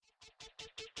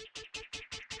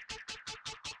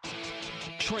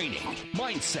Training,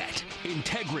 mindset,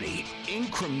 integrity,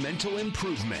 incremental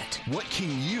improvement. What can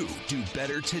you do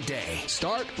better today?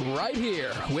 Start right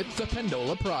here with the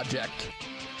Pendola Project.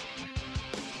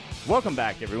 Welcome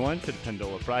back, everyone, to the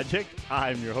Pendola Project.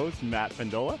 I'm your host, Matt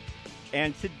Pendola.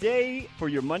 And today, for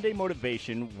your Monday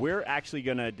Motivation, we're actually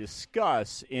going to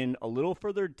discuss in a little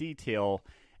further detail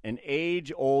an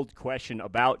age-old question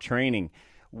about training.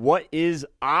 What is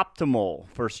optimal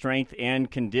for strength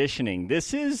and conditioning?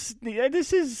 This is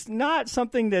not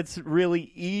something that's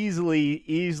really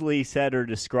easily said or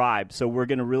described. So we're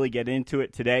going to really get into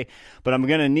it today. But I'm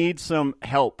going to need some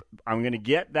help. I'm going to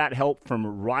get that help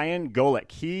from Ryan Golec.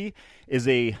 He is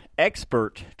a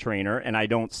expert trainer, and I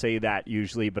don't say that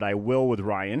usually, but I will with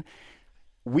Ryan.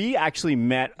 We actually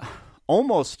met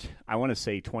almost, I want to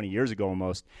say 20 years ago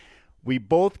almost. We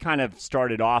both kind of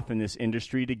started off in this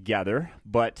industry together,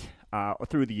 but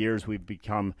through the years we've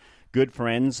become good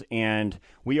friends, and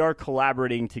we are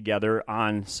collaborating together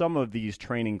on some of these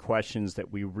training questions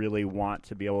that we really want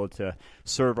to be able to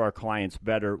serve our clients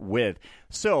better with.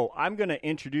 So I'm going to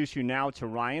introduce you now to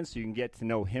Ryan so you can get to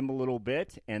know him a little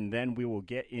bit, and then we will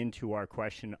get into our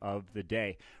question of the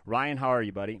day. Ryan, how are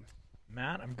you, buddy?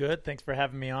 Matt, I'm good. Thanks for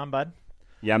having me on, bud.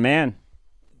 Yeah, man.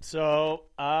 So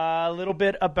a little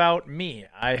bit about me.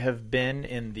 I have been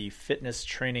in the fitness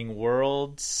training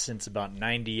world since about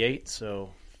 98, so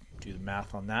do the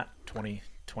math on that, 20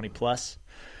 plus.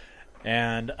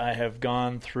 And I have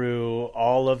gone through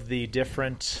all of the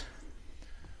different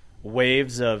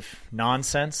waves of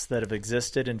nonsense that have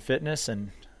existed in fitness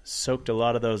and soaked a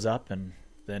lot of those up and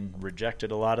then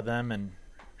rejected a lot of them and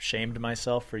shamed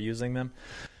myself for using them.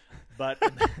 But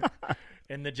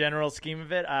in the general scheme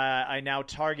of it, I now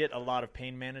target a lot of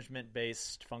pain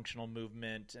management-based functional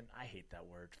movement, and I hate that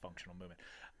word, functional movement.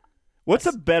 What's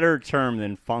a better term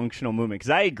than functional movement? Because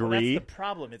I agree. Well, that's the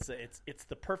problem. It's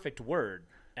the perfect word,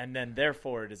 and then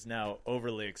therefore it is now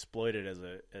overly exploited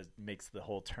as makes the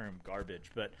whole term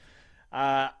garbage. But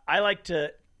I like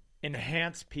to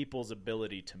enhance people's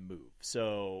ability to move.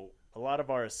 So a lot of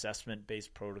our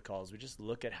assessment-based protocols, we just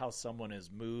look at how someone has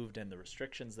moved and the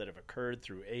restrictions that have occurred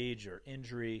through age or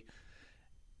injury,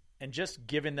 and just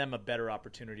giving them a better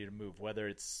opportunity to move, whether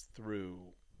it's through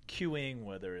cueing,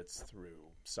 whether it's through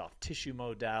soft tissue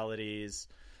modalities.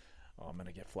 Oh, I'm going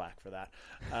to get flack for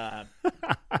that.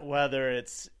 Whether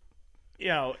it's,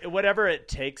 whatever it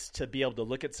takes to be able to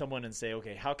look at someone and say,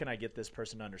 okay, how can I get this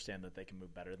person to understand that they can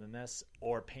move better than this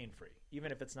or pain-free?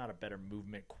 Even if it's not a better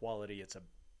movement quality, it's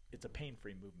a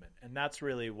pain-free movement. And that's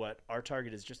really what our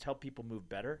target is, just help people move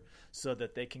better so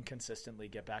that they can consistently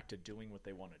get back to doing what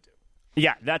they want to do.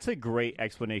 Yeah, that's a great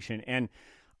explanation. And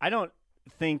I don't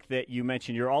think that you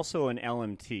mentioned you're also an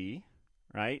LMT,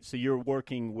 right? So you're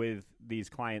working with these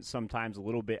clients sometimes a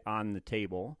little bit on the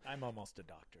table. I'm almost a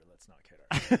doctor. Let's not kid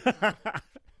ourselves.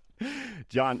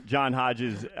 John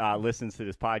Hodges listens to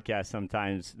this podcast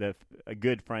sometimes, a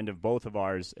good friend of both of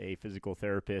ours, a physical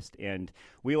therapist, and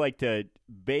we like to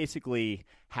basically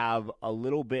have a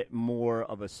little bit more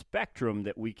of a spectrum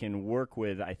that we can work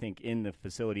with, I think, in the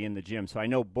facility, in the gym. So I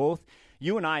know both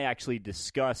you and I actually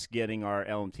discussed getting our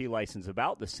LMT license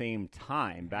about the same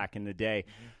time back in the day.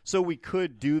 Mm-hmm. So we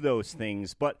could do those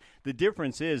things. But the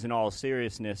difference is, in all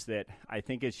seriousness, that I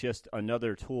think it's just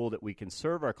another tool that we can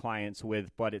serve our clients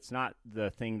with, but it's not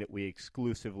the thing that we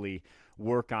exclusively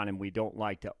work on, and we don't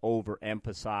like to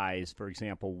overemphasize, for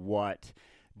example, what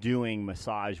doing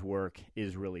massage work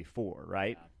is really for,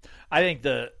 right? Yeah. I think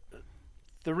the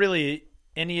really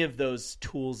any of those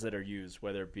tools that are used,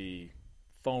 whether it be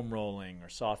foam rolling or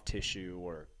soft tissue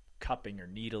or cupping or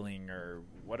needling or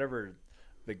whatever,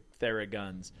 the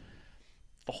Theraguns,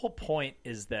 the whole point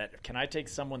is that can I take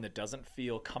someone that doesn't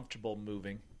feel comfortable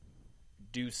moving,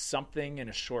 do something in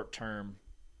a short term,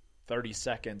 30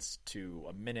 seconds to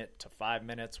a minute to 5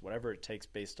 minutes, whatever it takes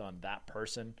based on that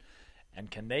person, and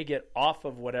can they get off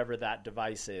of whatever that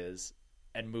device is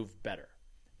and move better?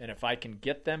 And if I can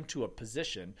get them to a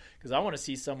position, because I want to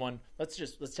see someone, let's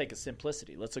take a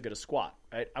simplicity. Let's look at a squat,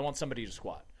 right? I want somebody to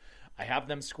squat. I have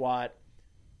them squat.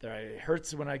 It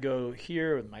hurts when I go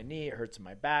here with my knee. It hurts in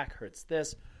my back. Hurts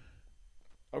this.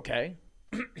 Okay.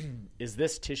 Is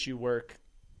this tissue work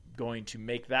going to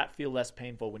make that feel less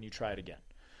painful when you try it again?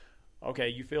 Okay,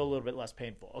 you feel a little bit less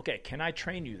painful. Okay, can I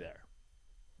train you there?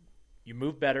 You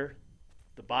move better.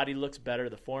 The body looks better.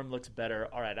 The form looks better.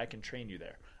 All right, I can train you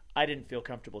there. I didn't feel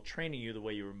comfortable training you the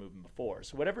way you were moving before.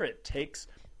 So whatever it takes,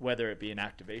 whether it be an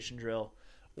activation drill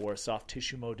or a soft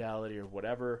tissue modality or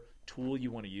whatever tool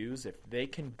you want to use, if they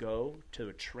can go to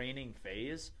a training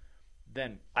phase,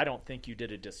 then I don't think you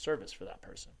did a disservice for that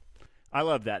person. I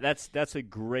love that. That's a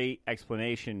great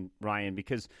explanation, Ryan,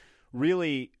 because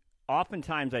really,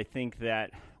 oftentimes I think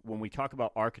that when we talk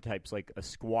about archetypes, like a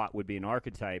squat would be an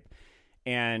archetype,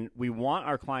 and we want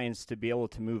our clients to be able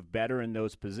to move better in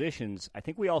those positions, I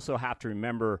think we also have to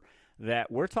remember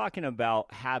that we're talking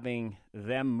about having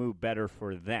them move better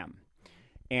for them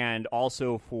and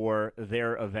also for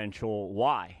their eventual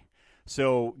why.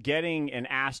 So getting an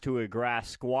ass to a grass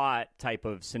squat type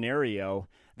of scenario,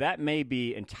 that may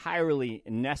be entirely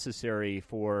necessary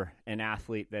for an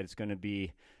athlete that's going to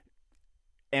be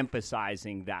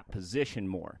emphasizing that position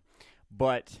more.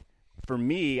 But for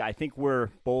me, I think we're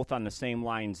both on the same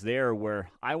lines there, where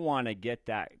I want to get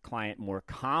that client more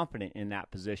confident in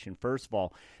that position, first of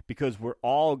all, because we're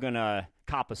all going to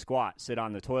cop a squat, sit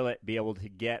on the toilet, be able to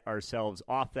get ourselves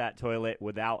off that toilet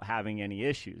without having any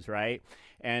issues, right?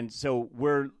 And so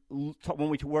when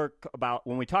we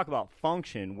talk about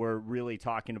function, we're really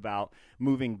talking about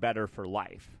moving better for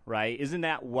life, right? Isn't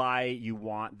that why you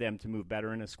want them to move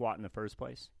better in a squat in the first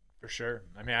place? For sure.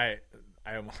 I mean, I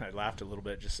laughed a little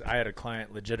bit. I had a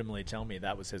client legitimately tell me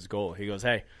that was his goal. He goes,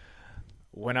 "Hey,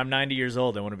 when I'm 90 years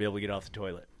old, I want to be able to get off the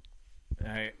toilet."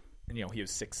 And he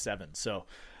was 6'7". So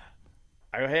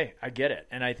I go, "Hey, I get it."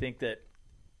 And I think that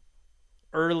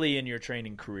early in your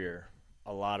training career,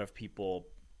 a lot of people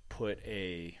put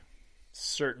a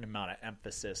certain amount of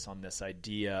emphasis on this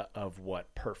idea of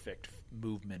what perfect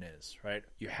movement is, right?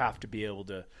 You have to be able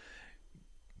to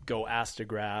go ass to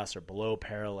grass or below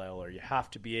parallel, or you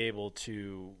have to be able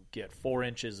to get 4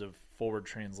 inches of forward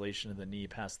translation of the knee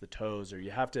past the toes, or you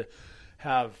have to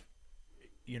have,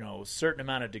 a certain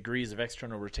amount of degrees of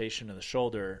external rotation of the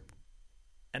shoulder.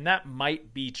 And that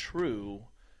might be true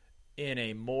in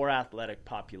a more athletic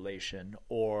population,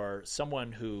 or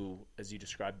someone who, as you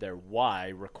described there, why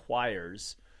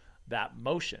requires that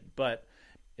motion. But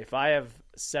if I have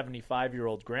a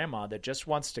 75-year-old grandma that just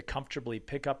wants to comfortably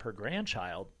pick up her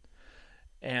grandchild,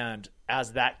 and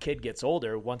as that kid gets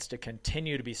older, wants to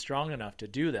continue to be strong enough to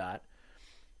do that,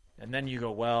 and then you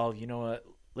go, well, you know what?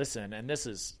 Listen, and this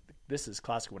is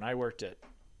classic. When I worked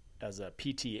as a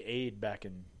PT aide back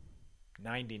in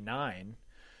 '99,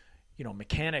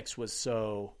 mechanics was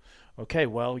so okay.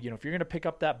 Well, if you're going to pick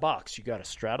up that box, you got to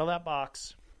straddle that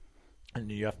box. And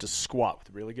you have to squat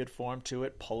with really good form to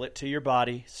it, pull it to your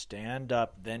body, stand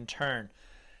up, then turn.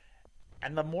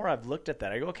 And the more I've looked at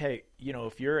that, I go, okay,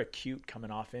 if you're acute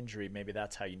coming off injury, maybe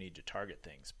that's how you need to target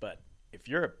things. But if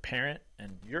you're a parent,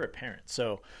 and you're a parent,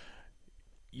 so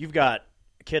you've got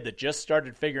a kid that just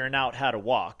started figuring out how to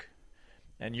walk,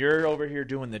 and you're over here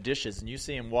doing the dishes, and you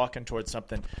see him walking towards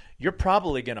something, you're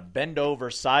probably going to bend over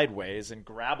sideways and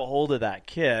grab a hold of that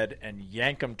kid and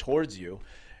yank him towards you.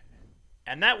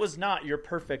 And that was not your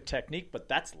perfect technique, but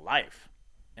that's life.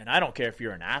 And I don't care if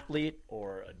you're an athlete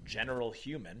or a general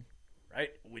human,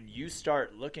 right? When you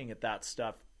start looking at that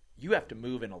stuff, you have to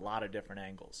move in a lot of different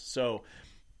angles. So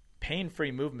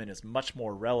pain-free movement is much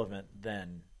more relevant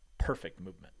than perfect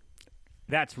movement.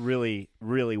 That's really,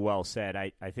 really well said.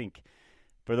 I think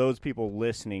for those people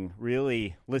listening,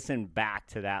 really listen back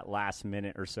to that last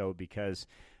minute or so, because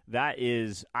that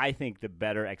is, I think, the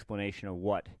better explanation of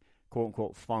what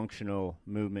quote-unquote functional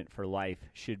movement for life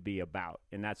should be about.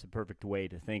 And that's a perfect way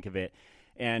to think of it.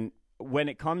 And when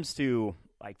it comes to,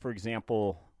 like, for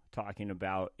example, talking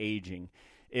about aging,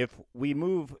 if we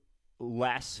move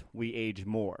less, we age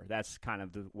more. That's kind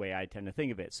of the way I tend to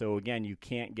think of it. So, again, you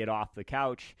can't get off the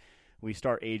couch. We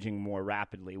start aging more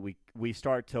rapidly.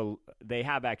 They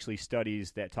have actually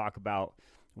studies that talk about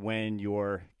when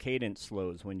your cadence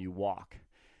slows when you walk.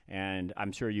 And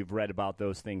I'm sure you've read about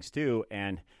those things too.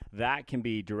 And that can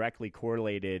be directly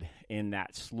correlated in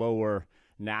that slower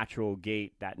natural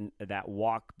gait, that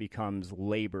walk becomes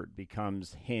labored,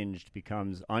 becomes hinged,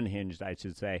 becomes unhinged, I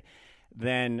should say.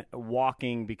 Then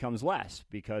walking becomes less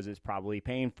because it's probably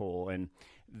painful. And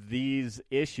these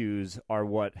issues are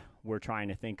what we're trying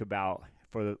to think about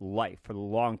for life, for the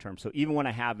long term. So even when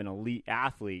I have an elite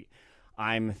athlete,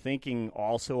 I'm thinking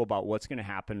also about what's going to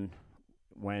happen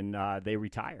when they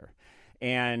retire.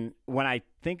 And when I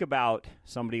think about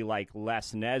somebody like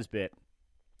Les Nesbitt,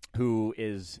 who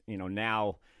is,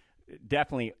 now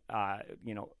definitely,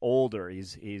 older,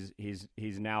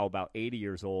 he's now about 80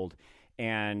 years old.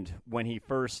 And when he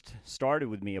first started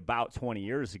with me about 20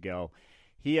 years ago,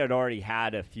 he had already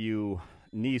had a few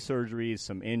knee surgeries,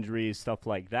 some injuries, stuff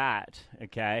like that.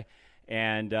 Okay.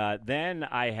 And then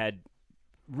I had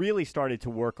really started to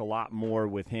work a lot more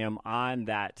with him on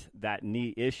that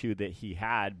knee issue that he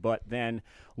had, but then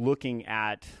looking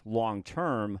at long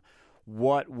term,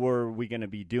 what were we going to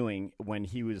be doing when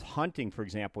he was hunting, for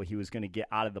example, he was going to get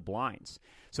out of the blinds.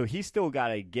 So he still got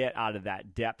to get out of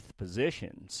that depth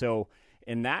position. So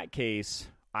in that case,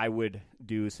 I would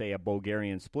do, say, a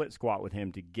Bulgarian split squat with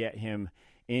him to get him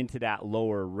into that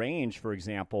lower range, for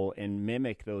example, and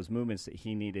mimic those movements that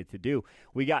he needed to do.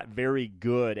 We got very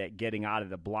good at getting out of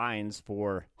the blinds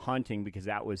for hunting because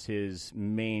that was his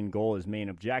main goal, his main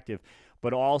objective.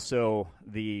 But also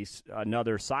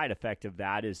another side effect of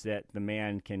that is that the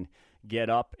man can get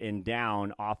up and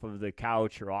down off of the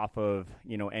couch or off of,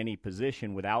 any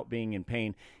position without being in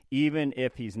pain, even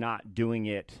if he's not doing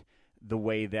it the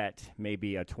way that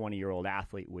maybe a 20-year-old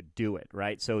athlete would do it,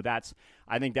 right? So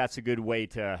I think that's a good way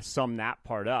to sum that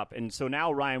part up. And so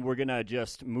now, Ryan, we're going to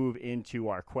just move into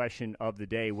our question of the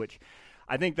day, which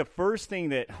I think the first thing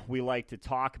that we like to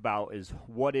talk about is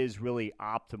what is really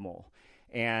optimal.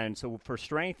 And so for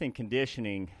strength and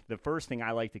conditioning, the first thing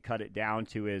I like to cut it down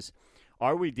to is,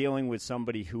 are we dealing with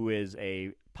somebody who is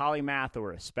a polymath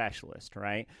or a specialist,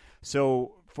 right?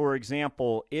 So, for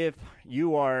example, if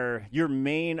your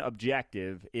main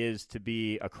objective is to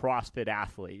be a CrossFit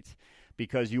athlete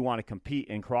because you want to compete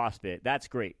in CrossFit, that's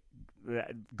great.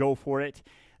 Go for it.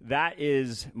 That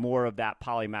is more of that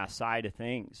polymath side of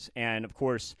things. And, of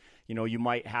course, you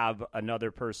might have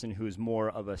another person who's more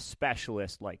of a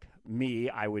specialist like me.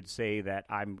 I would say that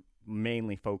I'm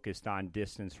mainly focused on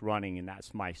distance running, and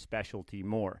that's my specialty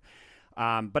more.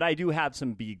 But I do have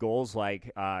some B goals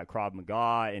like Krav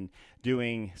Maga and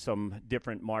doing some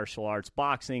different martial arts,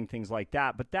 boxing, things like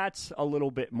that. But that's a little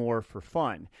bit more for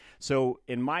fun. So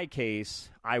in my case,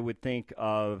 I would think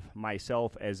of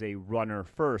myself as a runner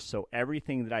first. So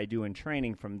everything that I do in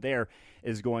training from there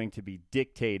is going to be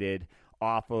dictated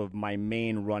off of my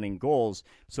main running goals.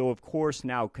 So, of course,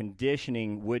 now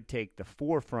conditioning would take the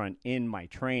forefront in my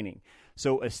training.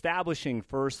 So establishing,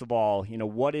 first of all,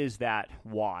 what is that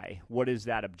why? What is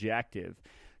that objective?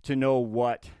 To know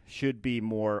what should be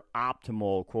more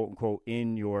optimal, quote unquote,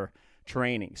 in your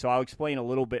training. So I'll explain a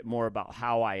little bit more about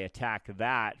how I attack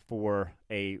that for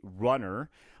a runner.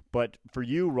 But for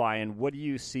you, Ryan, what do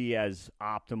you see as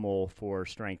optimal for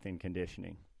strength and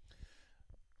conditioning?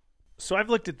 So I've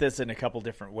looked at this in a couple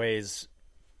different ways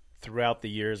throughout the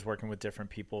years, working with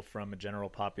different people from a general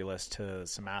populace to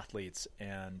some athletes.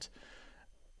 And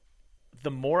the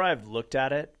more I've looked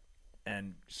at it,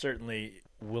 and certainly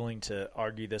willing to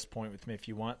argue this point with me if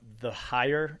you want, the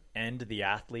higher end the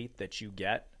athlete that you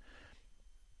get,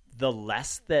 the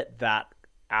less that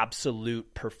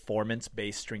absolute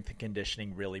performance-based strength and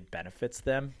conditioning really benefits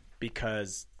them,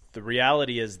 because the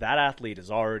reality is that athlete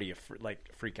is already a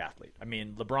freak athlete. I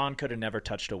mean, LeBron could have never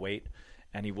touched a weight,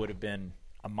 and he would have been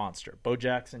a monster. Bo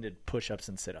Jackson did push-ups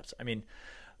and sit-ups. I mean,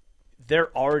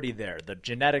 they're already there. The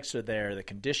genetics are there. The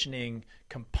conditioning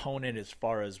component as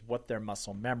far as what their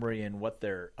muscle memory and what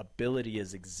their ability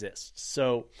is exists.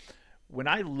 So when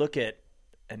I look at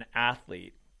an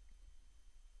athlete,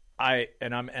 I'm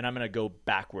going to go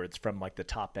backwards from like the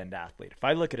top-end athlete. If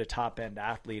I look at a top-end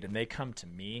athlete and they come to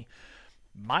me,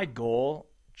 my goal,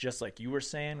 just like you were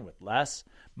saying with Les,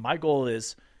 my goal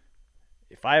is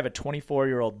if I have a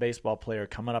 24-year-old baseball player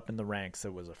coming up in the ranks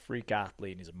that was a freak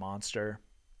athlete and he's a monster,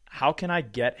 how can I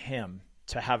get him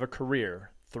to have a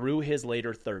career through his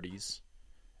later 30s,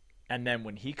 and then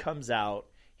when he comes out,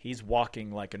 he's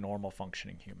walking like a normal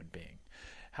functioning human being?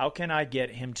 How can I get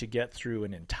him to get through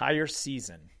an entire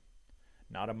season,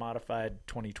 not a modified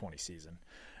 2020 season,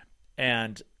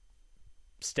 and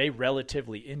stay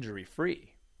relatively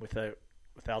injury-free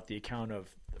without the account of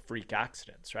the freak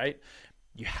accidents, right?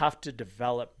 You have to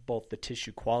develop both the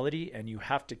tissue quality and you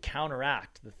have to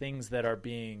counteract the things that are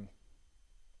being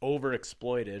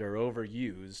overexploited or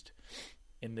overused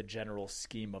in the general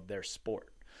scheme of their sport.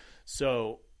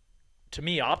 So to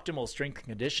me, optimal strength and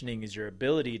conditioning is your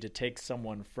ability to take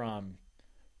someone from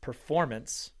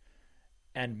performance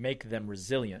and make them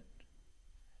resilient,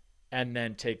 and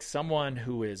then take someone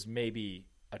who is maybe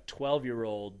a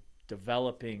 12-year-old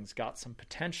developing's got some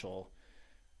potential,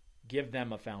 give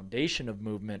them a foundation of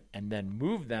movement, and then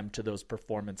move them to those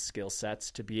performance skill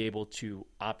sets to be able to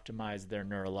optimize their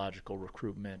neurological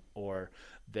recruitment or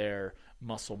their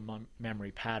muscle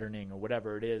memory patterning or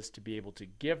whatever it is, to be able to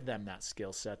give them that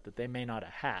skill set that they may not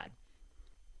have had.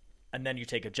 And then you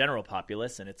take a general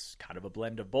populace and it's kind of a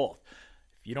blend of both.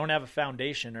 If you don't have a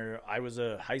foundation, or I was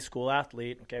a high school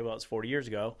athlete, okay, well, it's 40 years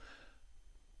ago,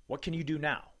 what can you do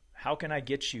now? How can I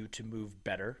get you to move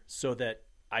better so that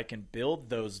I can build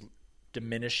those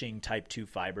diminishing type 2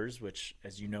 fibers, which,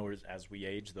 as you know, as we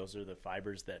age, those are the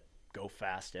fibers that go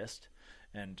fastest.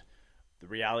 And the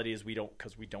reality is we don't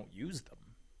use them,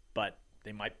 but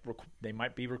they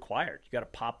might be required. You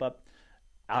got to pop up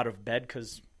out of bed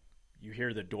because you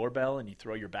hear the doorbell and you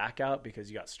throw your back out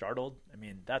because you got startled. I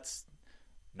mean, that's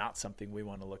not something we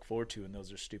want to look forward to, and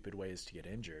those are stupid ways to get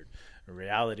injured. In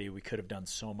reality, we could have done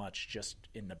so much just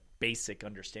in the basic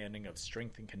understanding of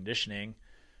strength and conditioning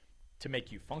to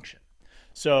make you function.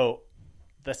 So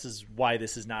this is why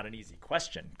this is not an easy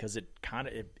question, because it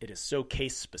is so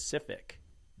case specific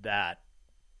that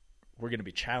we're going to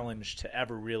be challenged to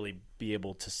ever really be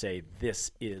able to say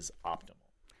this is optimal.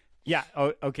 Yeah.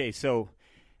 Okay. So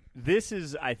this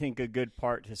is, I think, a good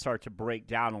part to start to break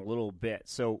down a little bit.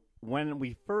 So when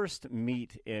we first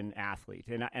meet an athlete,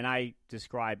 and I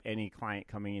describe any client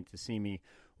coming in to see me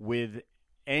with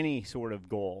any sort of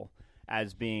goal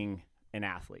as being an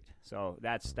athlete. So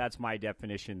that's my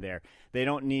definition there. They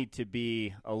don't need to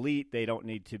be elite. They don't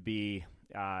need to be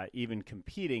even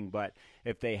competing, but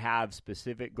if they have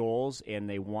specific goals and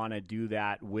they want to do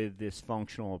that with this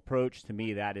functional approach, to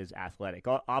me, that is athletic.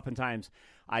 Oftentimes,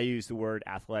 I use the word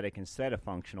athletic instead of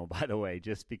functional, by the way,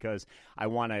 just because I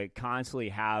want to constantly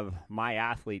have my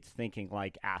athletes thinking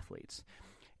like athletes.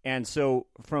 And so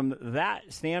from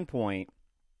that standpoint,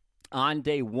 on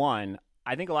day one,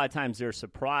 I think a lot of times they're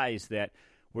surprised that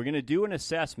we're going to do an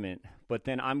assessment, but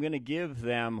then I'm going to give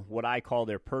them what I call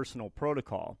their personal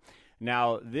protocol.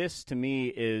 Now, this to me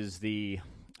is the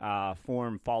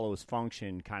form follows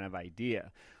function kind of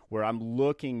idea, where I'm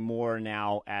looking more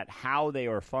now at how they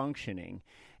are functioning.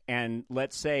 And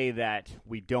let's say that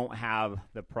we don't have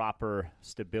the proper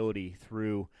stability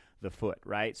through the foot,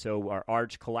 right? So our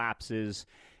arch collapses,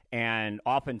 and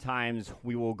oftentimes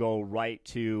we will go right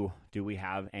to, do we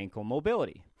have ankle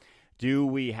mobility? Do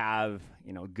we have,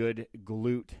 good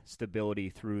glute stability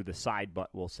through the side butt,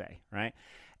 we'll say, right?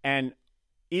 And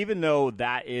even though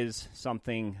that is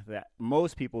something that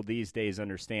most people these days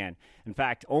understand, in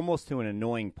fact, almost to an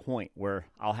annoying point where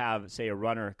I'll have, say, a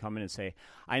runner come in and say,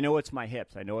 I know it's my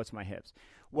hips.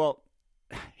 Well,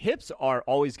 hips are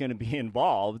always going to be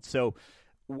involved. So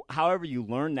however you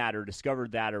learn that or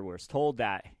discovered that or was told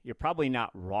that, you're probably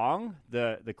not wrong.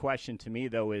 The question to me,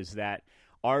 though, is that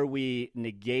are we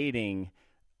negating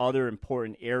other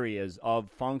important areas of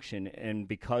function, and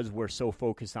because we're so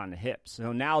focused on the hips.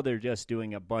 So now they're just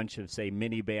doing a bunch of, say,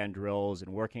 mini band drills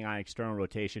and working on external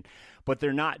rotation, but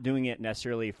they're not doing it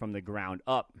necessarily from the ground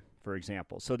up, for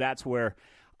example. So that's where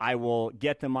I will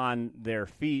get them on their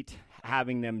feet,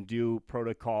 having them do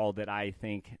protocol that I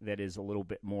think that is a little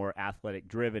bit more athletic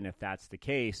driven, if that's the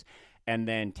case, and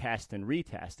then test and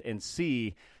retest and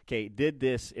see, okay, did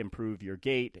this improve your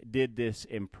gait? Did this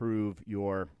improve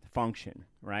your function,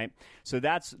 right? So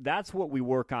that's what we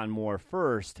work on more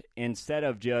first, instead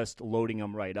of just loading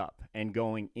them right up and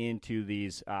going into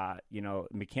these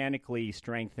mechanically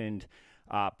strengthened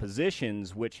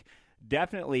positions, which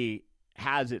definitely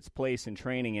has its place in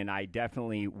training, and I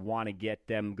definitely want to get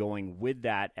them going with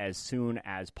that as soon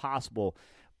as possible.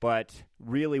 But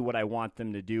really what I want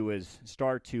them to do is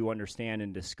start to understand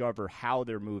and discover how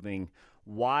they're moving,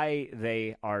 why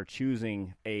they are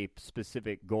choosing a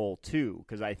specific goal too,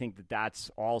 because I think that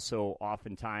that's also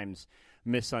oftentimes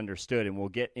misunderstood, and we'll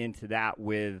get into that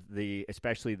with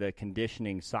especially the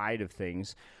conditioning side of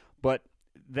things. But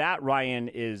that, Ryan,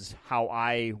 is how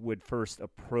I would first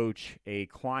approach a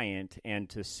client and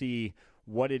to see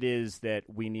what it is that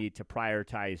we need to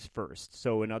prioritize first.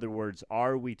 So in other words,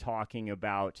 are we talking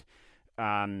about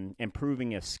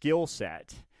improving a skill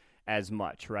set as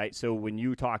much, right? So when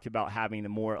you talked about having the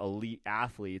more elite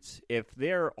athletes, if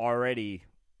they're already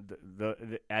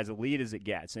the as elite as it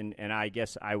gets, and I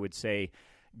guess I would say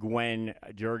Gwen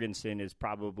Jurgensen is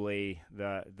probably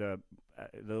the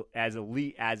as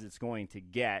elite as it's going to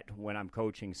get when I'm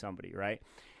coaching somebody, right?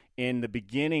 In the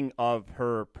beginning of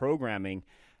her programming,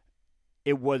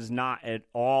 it was not at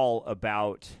all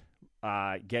about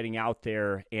getting out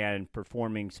there and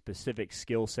performing specific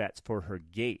skill sets for her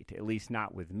gait, at least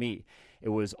not with me. It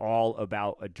was all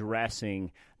about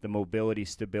addressing the mobility,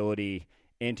 stability,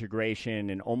 integration,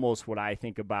 and almost what I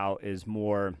think about is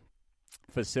more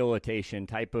facilitation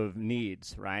type of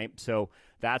needs, right? So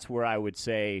that's where I would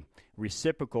say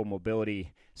reciprocal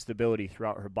mobility, stability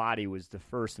throughout her body was the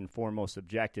first and foremost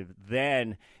objective.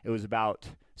 Then it was about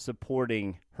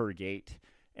supporting her gait.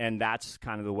 And that's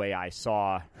kind of the way I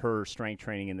saw her strength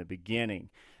training in the beginning.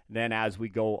 Then as we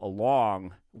go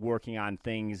along, working on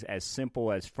things as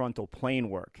simple as frontal plane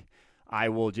work, I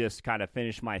will just kind of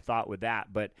finish my thought with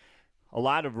that. But a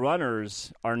lot of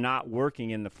runners are not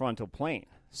working in the frontal plane.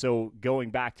 So going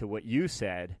back to what you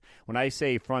said, when I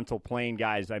say frontal plane,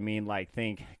 guys, I mean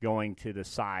think going to the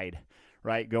side,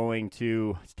 right?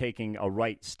 Taking a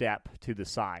right step to the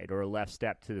side or a left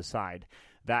step to the side,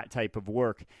 that type of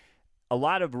work. A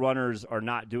lot of runners are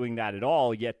not doing that at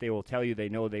all, yet they will tell you they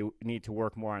know they need to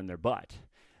work more on their butt.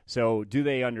 So do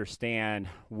they understand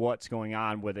what's going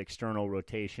on with external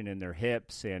rotation in their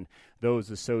hips and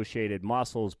those associated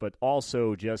muscles, but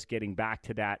also just getting back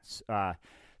to that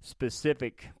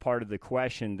specific part of the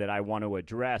question that I want to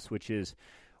address, which is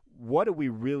what do we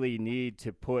really need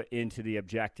to put into the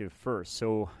objective first?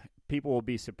 So people will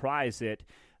be surprised that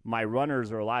my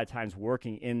runners are a lot of times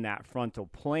working in that frontal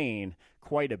plane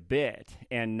quite a bit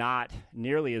and not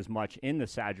nearly as much in the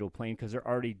sagittal plane because they're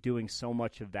already doing so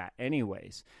much of that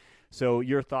anyways. So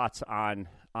your thoughts on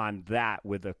that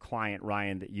with a client,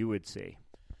 Ryan, that you would see?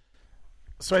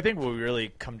 So I think what we really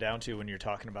come down to when you're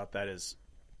talking about that is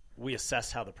we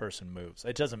assess how the person moves.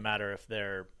 It doesn't matter if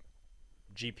they're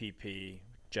GPP,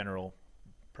 general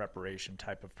preparation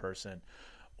type of person,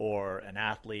 or an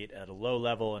athlete at a low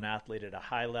level, an athlete at a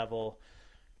high level.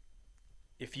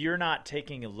 If you're not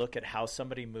taking a look at how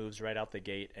somebody moves right out the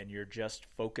gate and you're just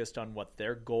focused on what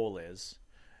their goal is,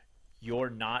 you're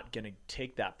not going to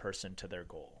take that person to their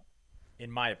goal,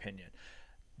 in my opinion.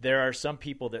 There are some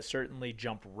people that certainly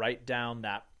jump right down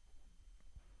that,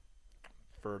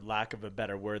 for lack of a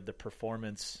better word, the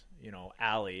performance,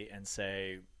 alley and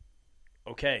say,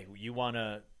 okay, you want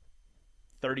a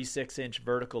 36-inch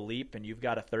vertical leap and you've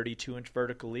got a 32-inch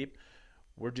vertical leap.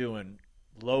 We're doing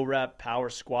low rep power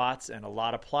squats and a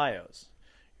lot of plyos.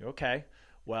 Okay,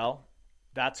 well,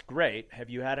 that's great. Have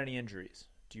you had any injuries?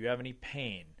 Do you have any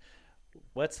pain?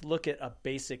 Let's look at a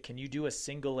basic. Can you do a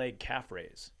single leg calf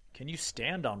raise? Can you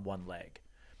stand on one leg?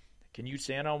 Can you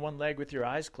stand on one leg with your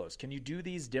eyes closed? Can you do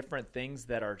these different things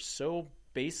that are so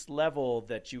base level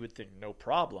that you would think no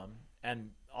problem, and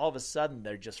all of a sudden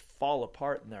they just fall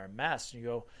apart and they're a mess? And you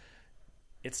go,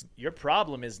 your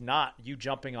problem is not you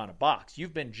jumping on a box.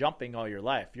 You've been jumping all your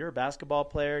life. You're a basketball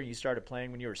player. You started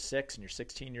playing when you were 6 and you're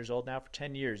 16 years old now. For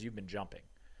 10 years, you've been jumping.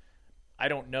 I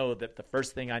don't know that the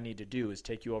first thing I need to do is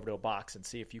take you over to a box and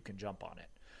see if you can jump on it.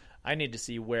 I need to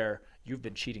see where you've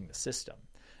been cheating the system.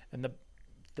 And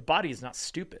the body is not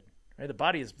stupid, right? The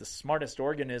body is the smartest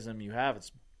organism you have.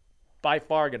 It's by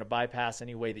far going to bypass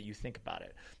any way that you think about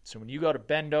it. So when you go to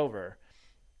bend over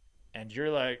and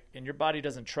and your body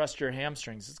doesn't trust your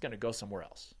hamstrings, it's going to go somewhere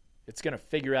else. It's going to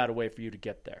figure out a way for you to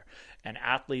get there. And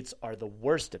athletes are the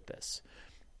worst at this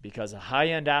because a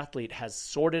high-end athlete has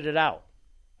sorted it out.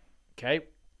 Okay?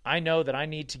 I know that I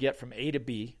need to get from A to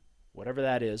B, whatever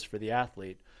that is for the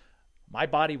athlete. My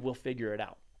body will figure it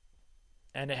out.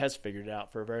 And it has figured it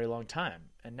out for a very long time.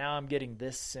 And now I'm getting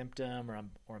this symptom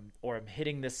or I'm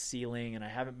hitting this ceiling and I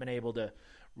haven't been able to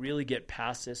really get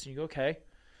past this. And you go, okay,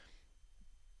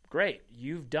 great.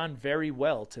 You've done very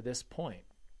well to this point.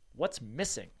 What's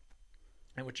missing?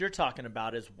 And what you're talking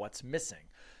about is what's missing.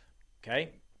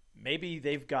 Okay? Maybe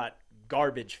they've got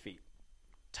garbage feet,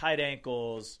 tight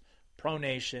ankles,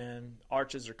 pronation,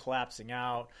 arches are collapsing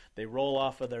out. They roll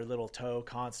off of their little toe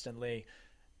constantly.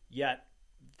 Yet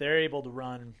they're able to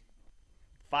run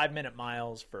 5-minute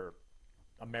miles for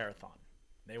a marathon.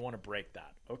 They want to break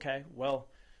that. Okay, well,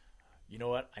 you know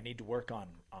what? I need to work on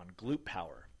glute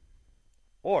power.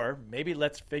 Or maybe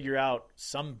let's figure out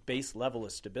some base level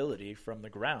of stability from the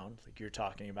ground, like you're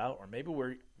talking about. Or maybe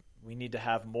we need to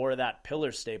have more of that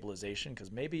pillar stabilization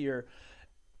because maybe your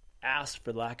ass,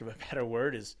 for lack of a better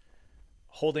word, is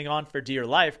holding on for dear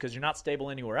life because you're not stable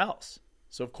anywhere else.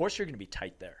 So of course you're going to be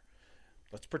tight there.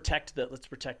 Let's protect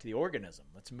the organism.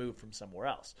 Let's move from somewhere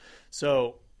else.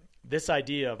 So this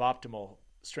idea of optimal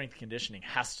strength conditioning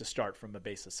has to start from a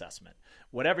base assessment.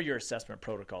 Whatever your assessment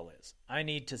protocol is, I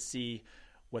need to see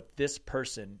what this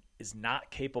person is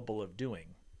not capable of doing,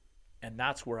 and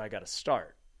that's where I got to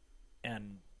start.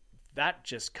 And that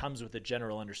just comes with a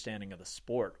general understanding of the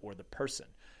sport or the person.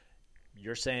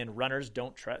 You're saying runners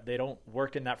don't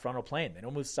work in that frontal plane. They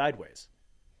don't move sideways.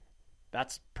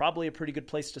 That's probably a pretty good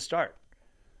place to start.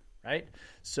 Right?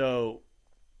 So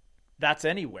that's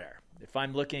anywhere. If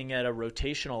I'm looking at a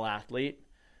rotational athlete,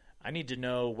 I need to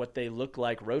know what they look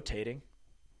like rotating.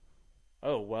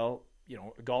 Oh, well,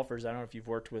 golfers, I don't know if you've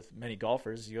worked with many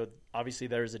golfers, obviously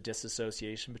there's a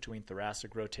disassociation between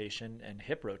thoracic rotation and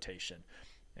hip rotation.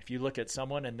 If you look at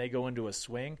someone and they go into a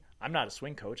swing, I'm not a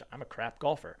swing coach, I'm a crap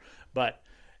golfer. But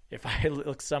if I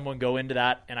look someone go into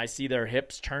that and I see their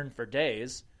hips turn for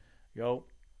days,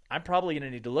 I'm probably going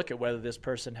to need to look at whether this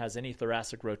person has any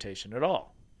thoracic rotation at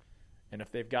all. And if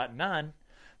they've got none,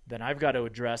 then I've got to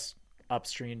address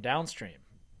upstream, downstream.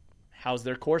 How's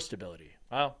their core stability?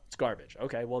 Well, it's garbage.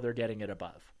 Okay, well, they're getting it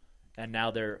above. And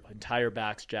now their entire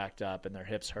back's jacked up and their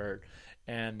hips hurt,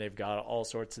 and they've got all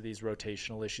sorts of these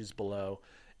rotational issues below.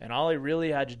 And all I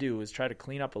really had to do was try to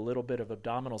clean up a little bit of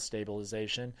abdominal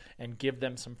stabilization and give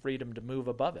them some freedom to move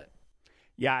above it.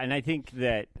 Yeah, and I think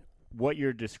that what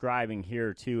you're describing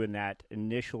here, too, in that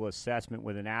initial assessment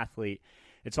with an athlete,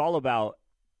 it's all about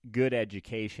good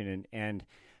education and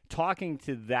talking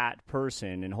to that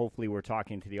person, and hopefully we're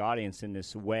talking to the audience in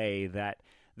this way that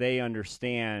they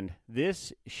understand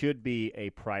this should be a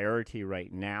priority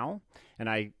right now. And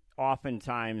I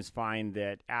oftentimes find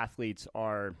that athletes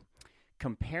are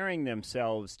comparing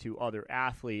themselves to other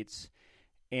athletes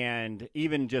and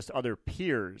even just other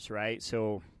peers, right?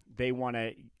 So they want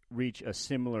to reach a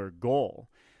similar goal.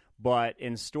 But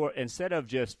instead of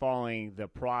just following the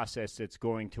process that's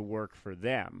going to work for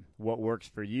them, what works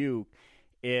for you,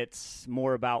 it's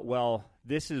more about, well,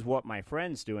 this is what my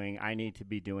friend's doing. I need to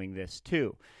be doing this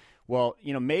too. Well,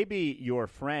 maybe your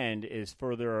friend is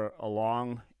further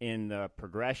along in the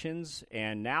progressions,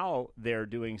 and now they're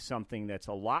doing something that's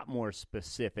a lot more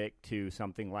specific to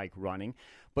something like running,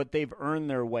 but they've earned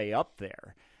their way up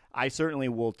there. I certainly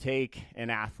will take an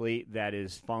athlete that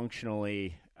is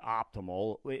functionally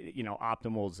optimal.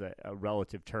 Optimal is a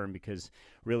relative term, because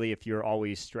really if you're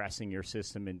always stressing your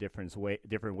system in different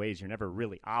ways, you're never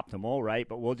really optimal, right?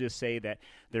 But we'll just say that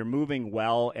they're moving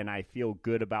well, and I feel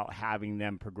good about having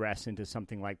them progress into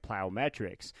something like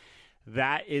plyometrics.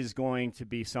 That is going to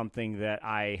be something that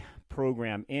I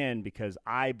program in, because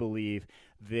I believe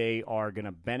they are going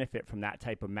to benefit from that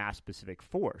type of mass-specific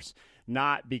force,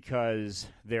 not because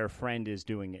their friend is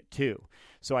doing it too.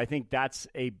 So I think that's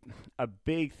a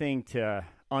big thing to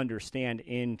understand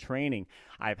in training.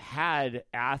 I've had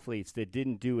athletes that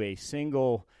didn't do a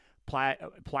single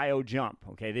plyo jump,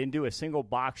 okay? They didn't do a single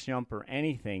box jump or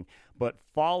anything, but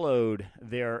followed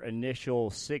their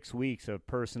initial 6 weeks of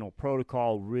personal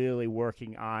protocol, really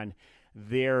working on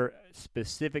their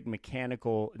specific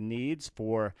mechanical needs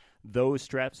for those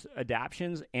stress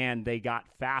adaptations, and they got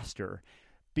faster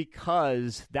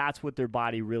because that's what their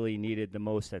body really needed the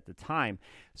most at the time.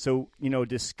 So,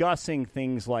 discussing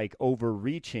things like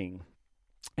overreaching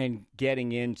and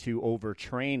getting into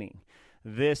overtraining,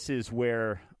 this is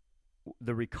where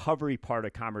the recovery part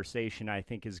of conversation, I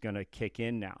think, is going to kick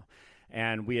in now.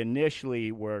 And we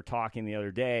initially were talking the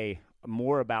other day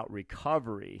more about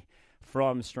recovery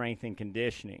from strength and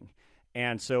conditioning.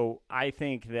 And so I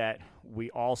think that we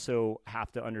also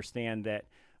have to understand that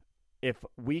if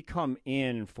we come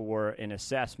in for an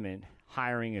assessment,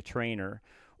 hiring a trainer,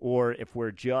 or if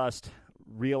we're just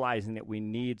realizing that we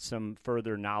need some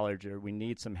further knowledge or we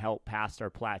need some help past our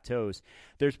plateaus,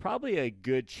 there's probably a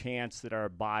good chance that our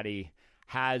body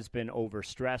has been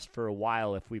overstressed for a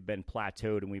while if we've been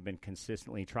plateaued and we've been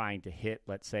consistently trying to hit,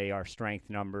 let's say, our strength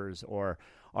numbers or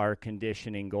our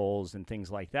conditioning goals and things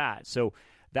like that. So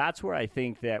that's where I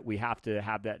think that we have to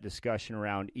have that discussion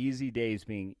around easy days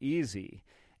being easy,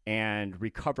 and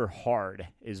recover hard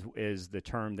is the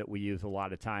term that we use a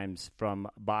lot of times from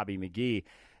Bobby McGee.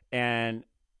 And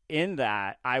in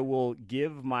that, I will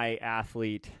give my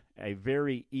athlete a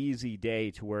very easy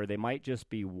day to where they might just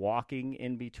be walking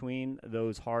in between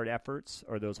those hard efforts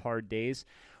or those hard days,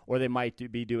 or they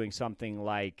might be doing something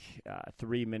like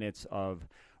 3 minutes of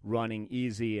running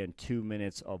easy and 2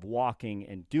 minutes of walking,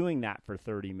 and doing that for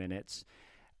 30 minutes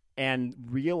and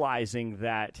realizing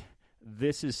that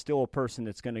this is still a person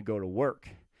that's going to go to work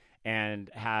and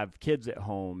have kids at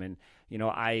home. And,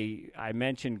 I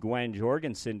mentioned Gwen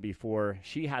Jorgensen before.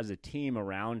 She has a team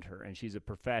around her, and she's a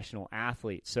professional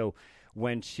athlete. So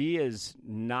when she is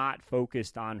not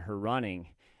focused on her running,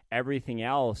 everything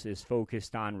else is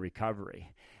focused on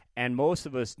recovery. And most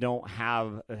of us don't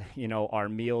have, our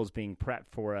meals being prepped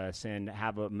for us and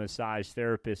have a massage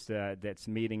therapist that's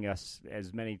meeting us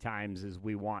as many times as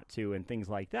we want to and things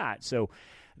like that. So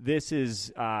this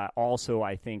is also,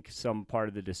 I think, some part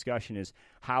of the discussion is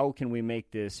how can we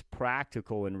make this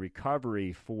practical in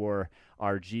recovery for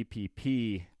our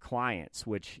GPP clients,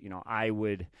 which, I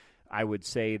would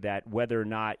say that whether or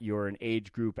not you're an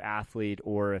age group athlete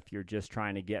or if you're just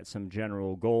trying to get some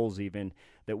general goals even,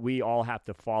 that we all have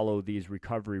to follow these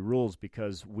recovery rules,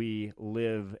 because we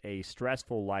live a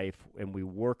stressful life and we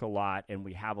work a lot and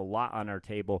we have a lot on our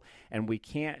table, and we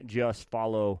can't just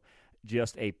follow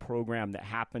just a program that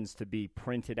happens to be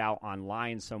printed out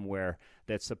online somewhere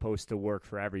that's supposed to work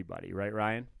for everybody. Right,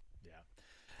 Ryan?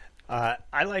 Yeah.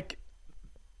 I like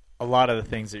a lot of the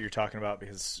things that you're talking about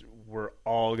because we're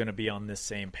all going to be on this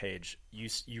same page.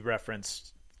 You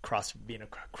referenced being a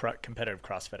competitive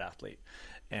CrossFit athlete.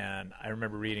 And I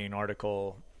remember reading an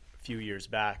article a few years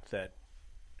back that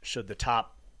showed the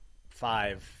top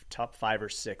five or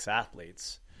six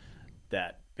athletes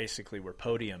that basically were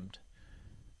podiumed.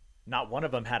 Not one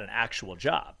of them had an actual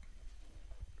job,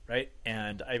 right?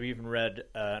 And I've even read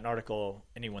an article,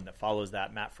 anyone that follows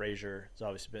that, Matt Frazier has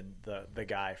always been the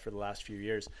guy for the last few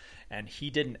years, and he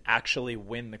didn't actually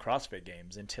win the CrossFit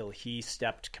Games until he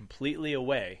stepped completely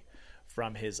away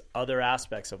from his other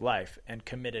aspects of life and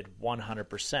committed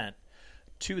 100%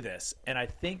 to this. And I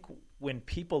think when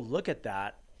people look at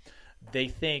that, they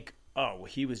think, oh, well,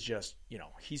 he was just,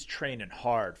 he's training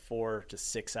hard 4 to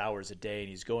 6 hours a day and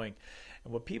he's going.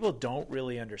 And what people don't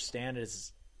really understand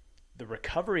is the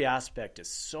recovery aspect is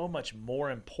so much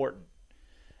more important.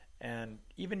 And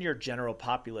even your general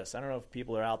populace, I don't know if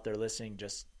people are out there listening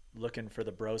just looking for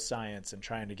the bro science and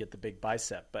trying to get the big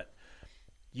bicep, but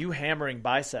you hammering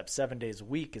biceps 7 days a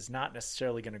week is not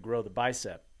necessarily going to grow the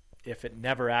bicep if it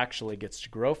never actually gets to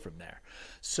grow from there.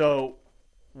 So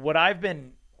what I've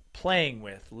been playing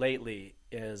with lately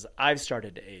is I've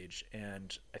started to age,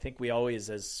 and I think we always,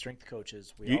 as strength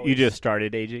coaches, you just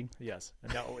started aging? Yes.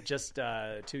 No, just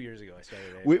 2 years ago I started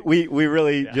aging. We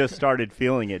really just started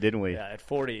feeling it, didn't we? Yeah, at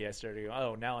 40 I started going,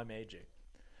 oh, now I'm aging.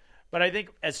 But I think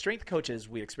as strength coaches,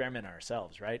 we experiment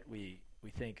ourselves, right? We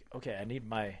think, okay, I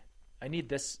need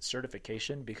this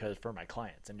certification because for my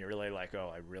clients, and you're really like,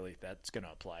 oh, that's going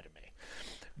to apply to me.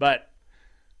 But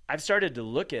I've started to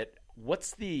look at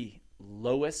what's the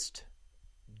lowest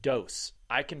dose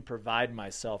I can provide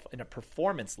myself in a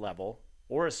performance level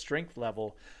or a strength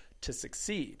level to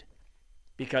succeed.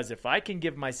 Because if I can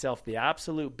give myself the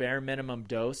absolute bare minimum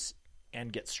dose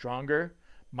and get stronger,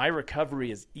 my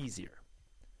recovery is easier.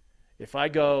 If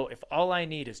all I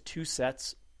need is 2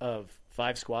 sets of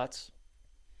 5 squats,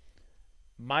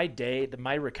 my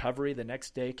recovery the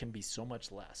next day can be so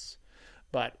much less.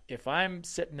 But if I'm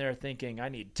sitting there thinking I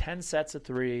need 10 sets of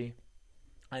 3,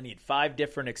 I need 5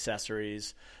 different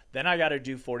accessories, then I got to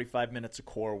do 45 minutes of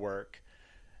core work,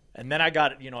 and then I've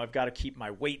got to keep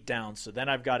my weight down, so then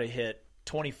I've got to hit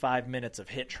 25 minutes of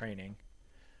HIIT training.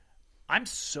 I'm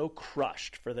so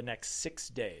crushed for the next 6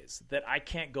 days that I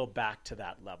can't go back to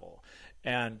that level.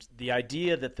 And the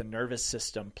idea that the nervous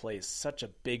system plays such a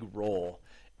big role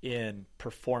in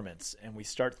performance, and we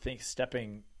start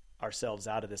stepping ourselves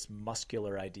out of this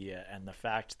muscular idea and the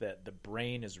fact that the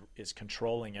brain is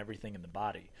controlling everything in the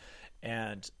body.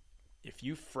 And if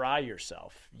you fry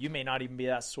yourself, you may not even be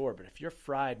that sore, but if you're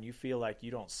fried and you feel like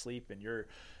you don't sleep and you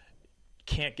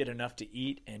can't get enough to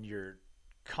eat and you're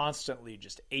constantly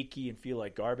just achy and feel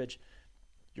like garbage,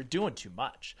 you're doing too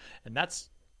much. And that's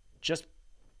just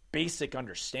basic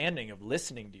understanding of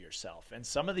listening to yourself. And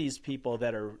some of these people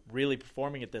that are really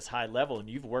performing at this high level, and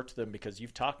you've worked with them because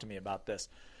you've talked to me about this,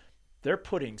 they're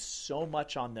putting so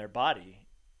much on their body,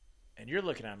 and you're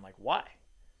looking at them like, why?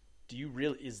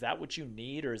 Is that what you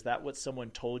need, or is that what someone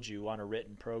told you on a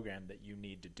written program that you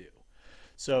need to do?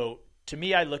 So to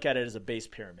me, I look at it as a base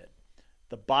pyramid.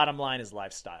 The bottom line is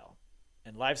lifestyle.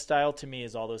 And lifestyle to me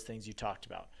is all those things you talked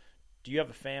about. Do you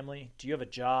have a family? Do you have a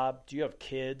job? Do you have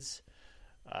kids?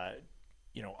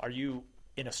 Are you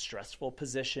in a stressful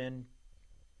position?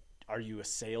 Are you a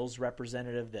sales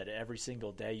representative that every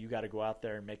single day you got to go out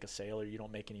there and make a sale or you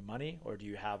don't make any money? Or do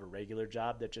you have a regular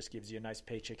job that just gives you a nice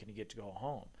paycheck and you get to go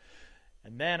home?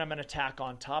 And then I'm going to tack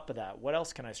on top of that, what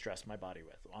else can I stress my body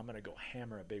with? Well, I'm going to go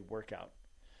hammer a big workout.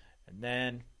 And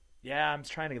then, I'm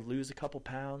trying to lose a couple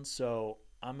pounds, so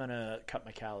I'm going to cut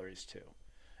my calories too.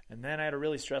 And then I had a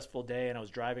really stressful day and I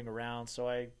was driving around, so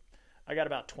I got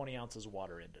about 20 ounces of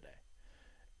water in today.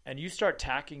 And you start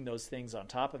tacking those things on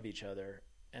top of each other,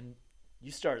 and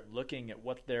you start looking at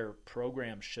what their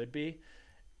program should be.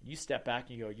 You step back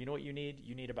and you go, you know what you need?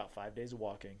 You need about 5 days of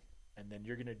walking, and then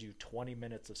you're going to do 20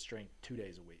 minutes of strength 2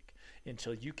 days a week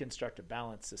until you can start to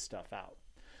balance this stuff out.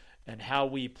 And how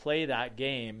we play that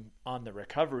game on the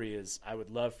recovery is I would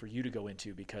love for you to go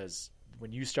into, because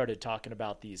when you started talking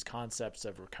about these concepts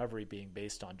of recovery being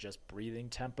based on just breathing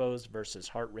tempos versus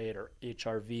heart rate or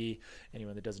HRV,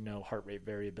 anyone that doesn't know, heart rate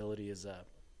variability is a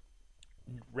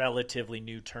relatively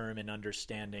new term in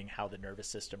understanding how the nervous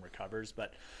system recovers.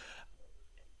 But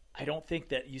I don't think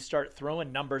that you start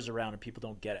throwing numbers around and people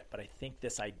don't get it. But I think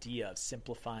this idea of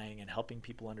simplifying and helping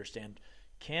people understand,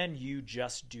 can you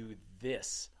just do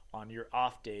this on your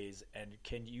off days, and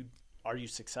are you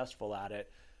successful at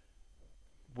it,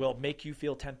 will make you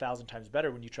feel 10,000 times better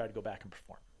when you try to go back and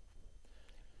perform.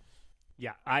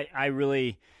 Yeah,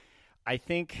 I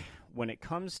think when it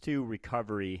comes to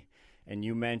recovery, and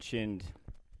you mentioned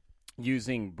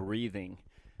using breathing,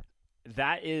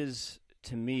 that is,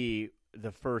 to me,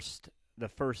 the first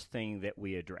thing that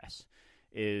we address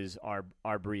is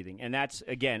our breathing. And that's,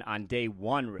 again, on day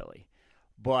one, really.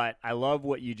 But I love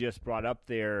what you just brought up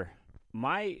there.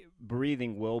 My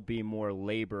breathing will be more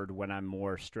labored when I'm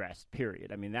more stressed,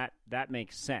 period. I mean, that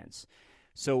makes sense.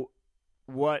 So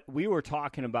what we were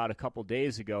talking about a couple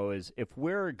days ago is if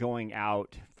we're going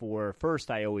out for, first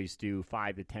I always do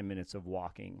 5 to 10 minutes of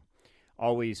walking,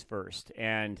 always first.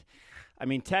 And I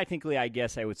mean, technically, I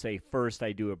guess I would say first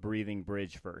I do a breathing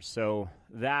bridge first. So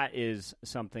that is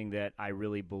something that I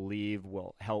really believe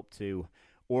will help to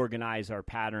organize our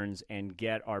patterns and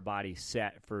get our body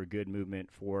set for good movement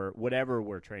for whatever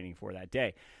we're training for that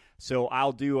day. So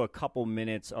I'll do a couple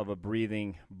minutes of a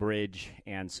breathing bridge,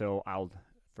 and so I'll,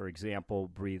 for example,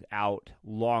 breathe out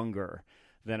longer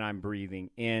than I'm breathing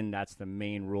in. That's the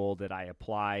main rule that I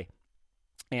apply.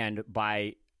 And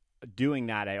by doing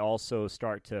that, I also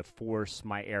start to force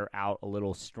my air out a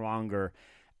little stronger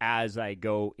as I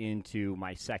go into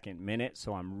my second minute.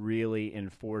 So I'm really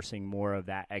enforcing more of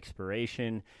that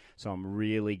expiration. So I'm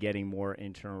really getting more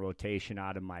internal rotation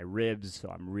out of my ribs. So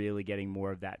I'm really getting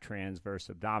more of that transverse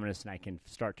abdominis, and I can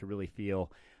start to really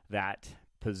feel that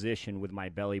position with my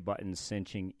belly button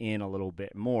cinching in a little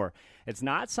bit more. It's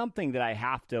not something that I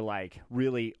have to like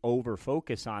really over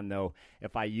focus on though.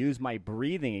 If I use my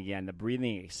breathing again, the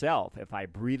breathing itself, if I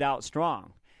breathe out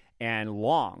strong and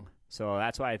long, so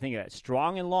that's why I think that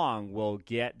strong and long will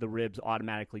get the ribs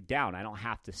automatically down. I don't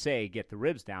have to say get the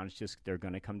ribs down. It's just they're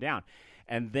going to come down.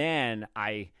 And then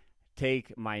I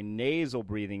take my nasal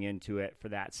breathing into it for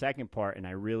that second part, and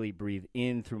I really breathe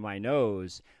in through my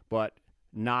nose, but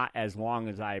not as long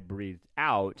as I breathe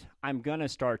out. I'm going to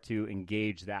start to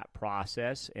engage that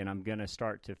process, and I'm going to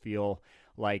start to feel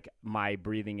like my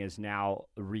breathing is now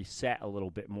reset a little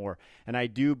bit more. And I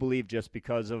do believe just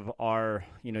because of our,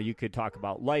 you could talk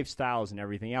about lifestyles and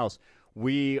everything else,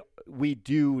 we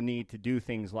do need to do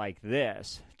things like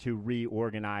this to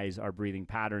reorganize our breathing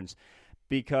patterns,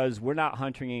 because we're not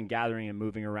hunting and gathering and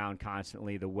moving around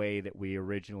constantly the way that we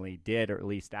originally did, or at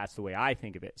least that's the way I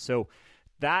think of it. So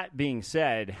that being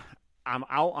said, I'm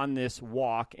out on this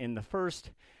walk. In the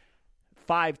first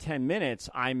 5-10 minutes,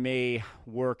 I may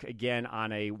work again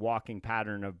on a walking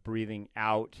pattern of breathing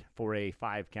out for a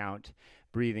 5 count,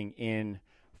 breathing in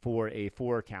for a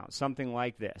 4 count, something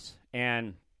like this.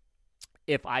 And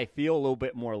if I feel a little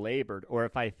bit more labored, or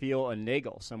if I feel a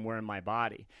niggle somewhere in my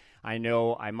body, I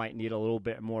know I might need a little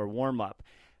bit more warm up.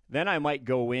 Then I might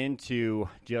go into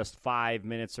just 5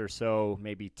 minutes or so,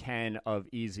 maybe 10 of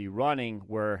easy running,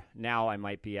 where now I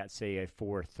might be at, say, a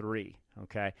 4-3,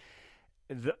 okay?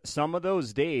 Some of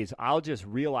those days, I'll just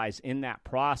realize in that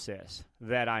process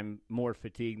that I'm more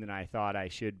fatigued than I thought I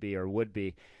should be or would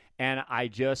be, and I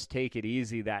just take it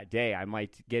easy that day. I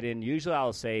might get in, usually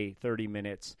I'll say 30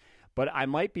 minutes, but I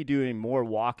might be doing more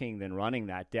walking than running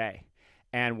that day.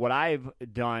 And what I've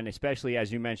done, especially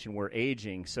as you mentioned, we're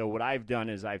aging. So what I've done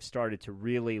is I've started to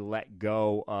really let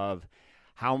go of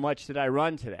how much did I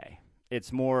run today.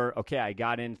 It's more, okay, I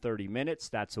got in 30 minutes.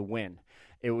 That's a win.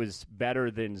 It was better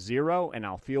than 0, and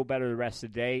I'll feel better the rest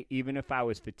of the day. Even if I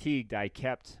was fatigued, I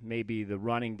kept maybe the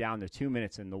running down to 2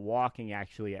 minutes and the walking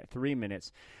actually at 3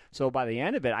 minutes. So by the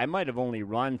end of it, I might have only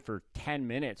run for 10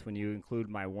 minutes when you include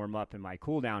my warm-up and my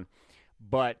cool-down.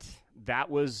 But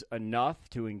that was enough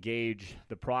to engage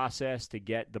the process, to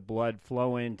get the blood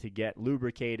flowing, to get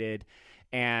lubricated,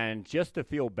 and just to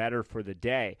feel better for the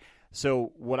day.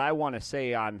 So what I want to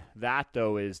say on that,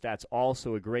 though, is that's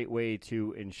also a great way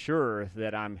to ensure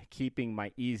that I'm keeping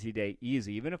my easy day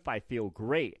easy. Even if I feel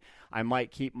great, I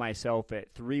might keep myself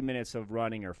at 3 minutes of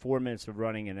running or 4 minutes of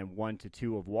running and then 1 to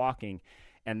 2 of walking.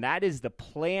 And that is the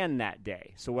plan that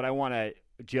day. So what I want to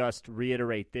just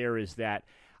reiterate there is that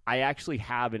I actually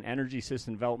have an energy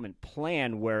system development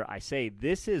plan where I say,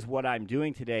 this is what I'm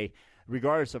doing today,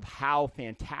 regardless of how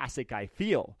fantastic I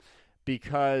feel.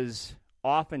 Because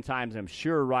oftentimes, I'm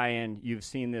sure, Ryan, you've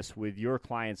seen this with your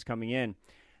clients coming in,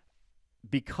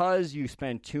 because you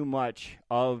spend too much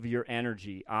of your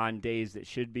energy on days that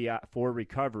should be for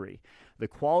recovery, the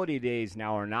quality days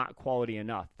now are not quality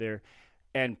enough.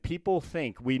 And people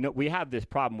think, we have this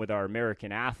problem with our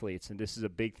American athletes, and this is a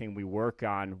big thing we work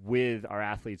on with our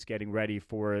athletes getting ready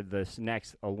for this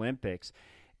next Olympics,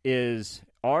 is,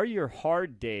 are your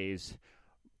hard days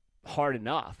hard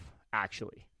enough,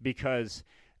 actually? Because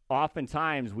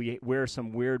oftentimes we wear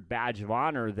some weird badge of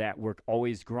honor that we're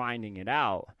always grinding it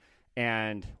out.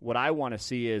 And what I want to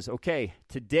see is, okay,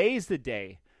 today's the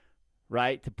day,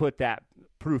 right, to put that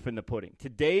proof in the pudding.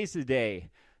 Today's the day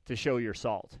to show your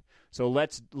salt. So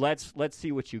let's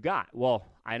see what you got. Well,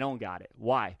 I don't got it.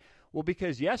 Why? Well,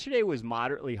 because yesterday was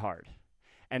moderately hard,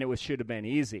 and it should have been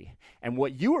easy. And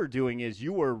what you were doing is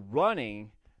you were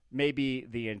running maybe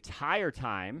the entire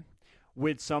time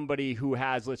with somebody who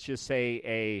has, let's just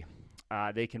say,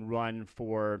 they can run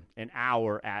for an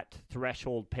hour at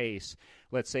threshold pace,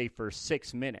 let's say for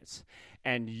 6 minutes.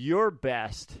 And your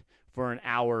best for an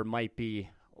hour might be,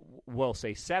 we'll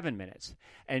say 7 minutes,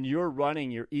 and you're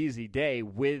running your easy day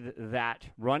with that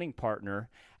running partner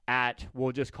at,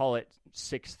 we'll just call it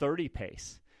 6:30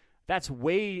 pace. That's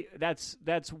way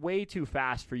too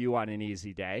fast for you on an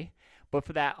easy day. But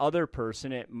for that other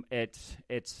person,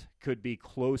 it could be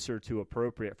closer to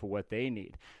appropriate for what they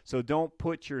need. So don't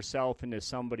put yourself into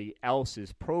somebody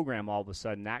else's program all of a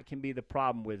sudden. That can be the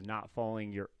problem with not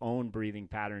following your own breathing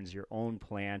patterns, your own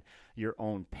plan, your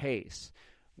own pace.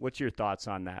 What's your thoughts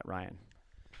on that, Ryan?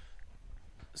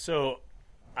 So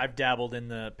I've dabbled in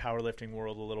the powerlifting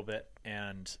world a little bit,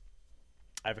 and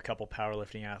I have a couple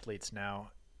powerlifting athletes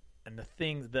now. And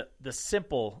the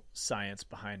simple science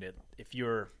behind it, if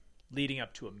you're leading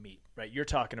up to a meet, right? You're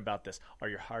talking about this, are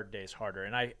your hard days harder?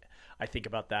 And I think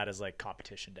about that as like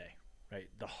competition day, right?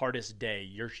 The hardest day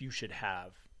you should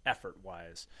have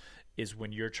effort-wise is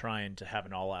when you're trying to have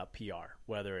an all-out PR,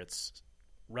 whether it's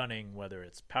running, whether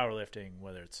it's powerlifting,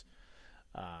 whether it's,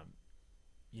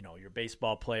 you're a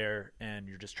baseball player and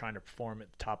you're just trying to perform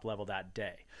at the top level that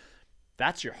day.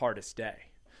 That's your hardest day.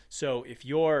 So if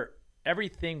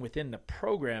everything within the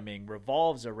programming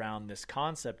revolves around this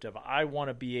concept of I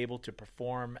want to be able to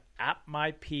perform at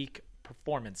my peak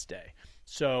performance day.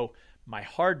 So my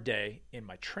hard day in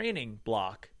my training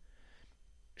block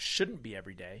shouldn't be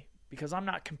every day because I'm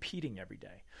not competing every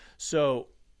day. So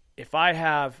if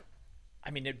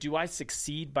do I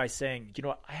succeed by saying,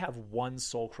 I have one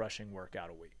soul-crushing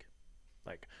workout a week?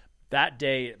 Like that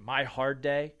day, my hard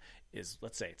day is,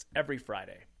 let's say it's every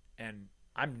Friday, and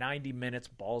I'm 90 minutes,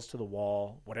 balls to the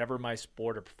wall, whatever my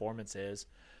sport or performance is.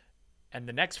 And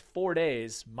the next 4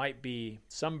 days might be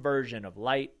some version of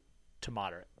light to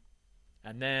moderate.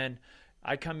 And then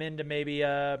I come into maybe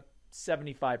a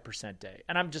 75% day.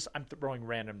 And I'm throwing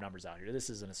random numbers out here. This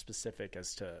isn't as specific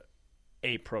as to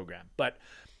a program. But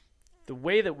the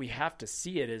way that we have to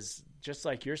see it is just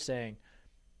like you're saying,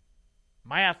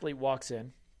 my athlete walks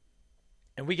in,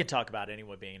 and we can talk about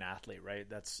anyone being an athlete, right?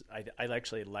 I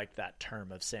actually like that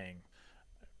term of saying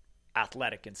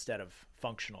athletic instead of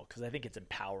functional, because I think it's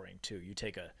empowering too. You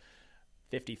take a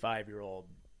 55-year-old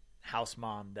house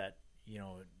mom that,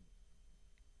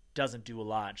 doesn't do a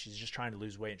lot. She's just trying to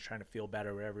lose weight and trying to feel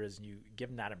better, whatever it is. And you give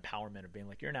them that empowerment of being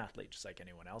like, you're an athlete just like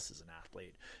anyone else is an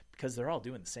athlete, because they're all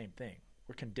doing the same thing.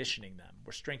 We're conditioning them.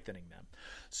 We're strengthening them.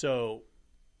 So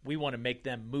we want to make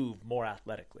them move more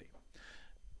athletically.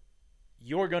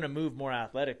 You're going to move more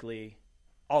athletically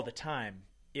all the time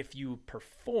if you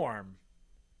perform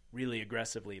really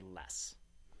aggressively less.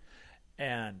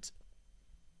 And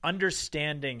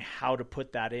understanding how to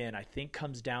put that in, I think,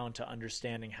 comes down to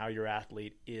understanding how your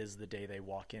athlete is the day they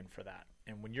walk in for that.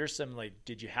 And when you're suddenly,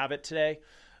 did you have it today?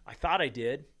 I thought I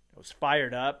did. I was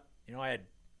fired up. I had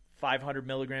 500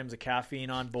 milligrams of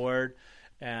caffeine on board,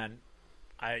 and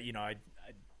I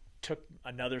took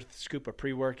another scoop of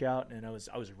pre-workout, and I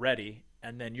was ready.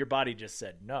 And then your body just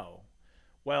said no.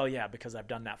 Well, yeah, because I've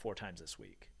done that 4 times this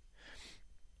week.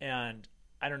 And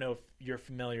I don't know if you're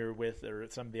familiar with, or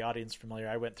some of the audience familiar,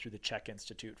 I went through the Chek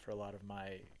Institute for a lot of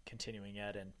my continuing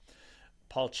ed. And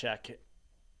Paul Chek,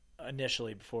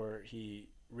 initially, before he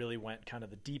really went kind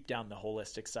of the deep down the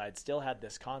holistic side, still had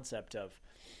this concept of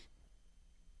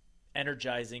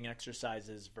energizing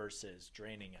exercises versus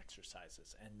draining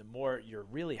exercises. And the more your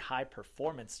really high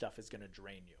performance stuff is going to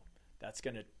drain you. That's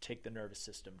going to take the nervous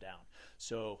system down.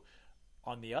 So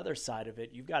on the other side of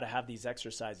it, you've got to have these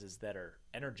exercises that are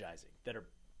energizing, that are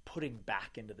putting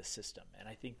back into the system. And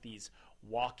I think these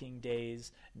walking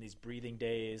days and these breathing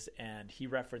days, and he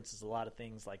references a lot of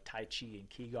things like Tai Chi and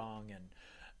Qigong and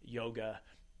yoga.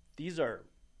 These are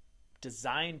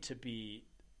designed to be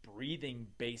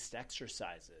breathing-based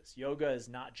exercises. Yoga is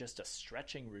not just a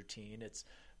stretching routine. It's,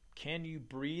 can you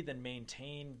breathe and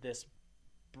maintain this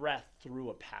breath through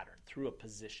a pattern, through a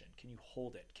position? Can you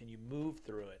hold it? Can you move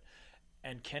through it?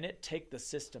 And can it take the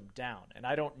system down? And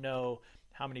I don't know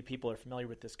how many people are familiar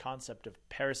with this concept of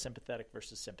parasympathetic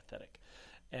versus sympathetic.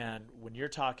 And when you're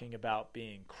talking about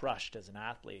being crushed as an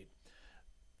athlete,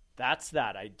 that's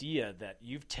that idea that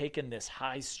you've taken this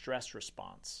high stress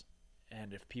response.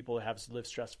 And if people have lived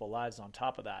stressful lives on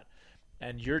top of that,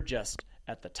 and you're just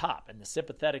at the top, and the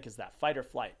sympathetic is that fight or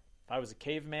flight. If I was a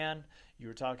caveman, you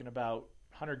were talking about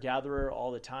hunter-gatherer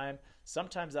all the time.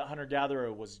 Sometimes that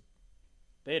hunter-gatherer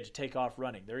they had to take off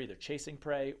running. They're either chasing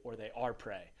prey or they are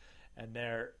prey.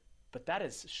 But that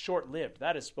is short-lived.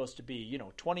 That is supposed to be,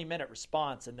 20-minute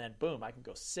response, and then boom, I can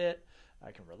go sit,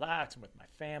 I can relax, I'm with my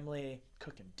family,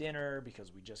 cooking dinner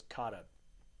because we just caught a,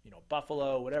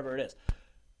 buffalo, whatever it is.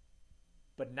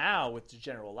 But now with the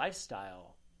general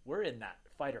lifestyle, we're in that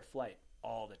fight or flight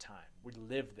all the time. We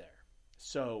live there.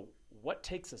 So what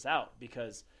takes us out?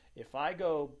 Because if I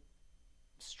go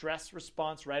stress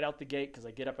response right out the gate because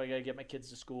I get up, I got to get my kids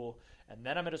to school, and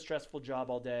then I'm at a stressful job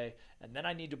all day, and then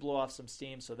I need to blow off some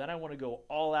steam, so then I want to go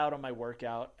all out on my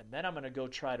workout, and then I'm going to go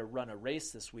try to run a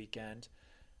race this weekend.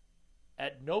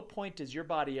 At no point does your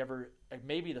body ever,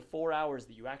 maybe the 4 hours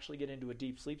that you actually get into a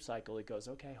deep sleep cycle, it goes,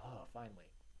 okay, finally.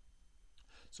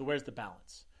 So where's the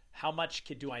balance? How much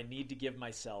do I need to give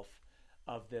myself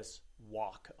of this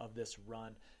walk, of this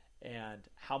run, and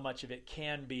how much of it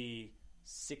can be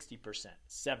 60%,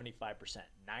 75%,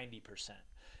 90%?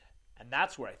 And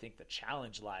that's where I think the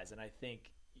challenge lies. And I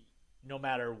think no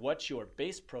matter what your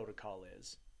base protocol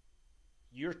is,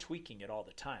 you're tweaking it all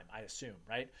the time, I assume,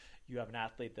 right? You have an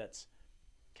athlete that's,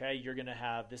 okay, you're going to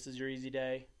have, this is your easy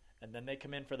day, and then they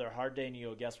come in for their hard day and you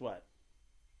go, guess what?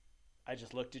 I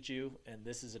just looked at you and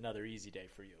this is another easy day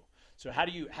for you. So how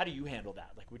do you handle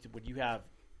that? Like, would you have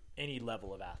any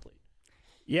level of athlete?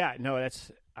 Yeah, no,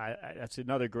 that's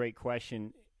another great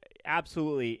question.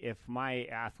 Absolutely. If my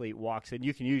athlete walks in,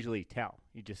 you can usually tell.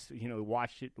 You just,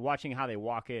 watching how they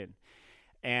walk in.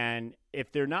 And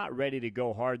if they're not ready to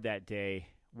go hard that day,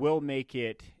 we'll make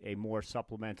it a more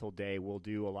supplemental day. We'll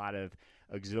do a lot of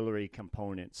auxiliary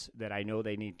components that I know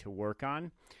they need to work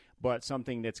on, but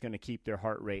something that's going to keep their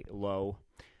heart rate low.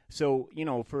 So,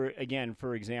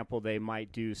 for example, they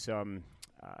might do some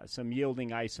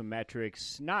yielding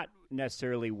isometrics, not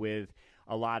necessarily with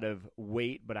a lot of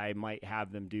weight, but I might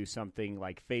have them do something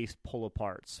like face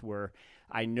pull-aparts where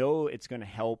I know it's going to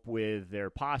help with their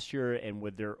posture and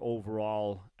with their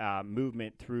overall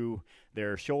movement through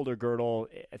their shoulder girdle,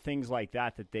 things like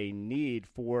that they need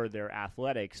for their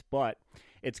athletics, but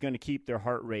it's going to keep their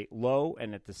heart rate low,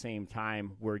 and at the same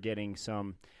time, we're getting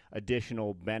some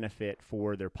additional benefit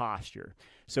for their posture.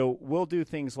 So we'll do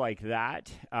things like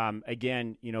that.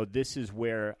 Again, this is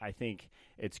where I think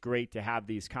it's great to have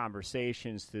these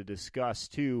conversations to discuss,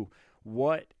 too,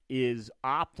 what is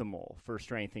optimal for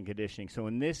strength and conditioning. So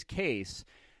in this case,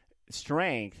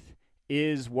 strength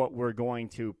is what we're going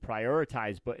to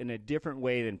prioritize, but in a different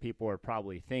way than people are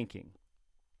probably thinking.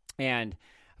 And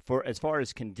for as far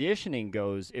as conditioning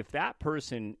goes, if that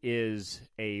person is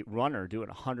a runner doing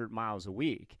 100 miles a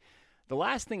week, the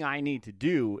last thing I need to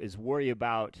do is worry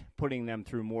about putting them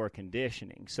through more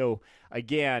conditioning. So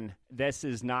again, this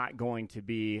is not going to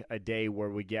be a day where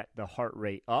we get the heart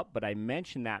rate up, but I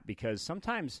mention that because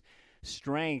sometimes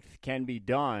strength can be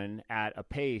done at a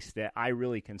pace that I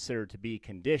really consider to be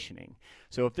conditioning.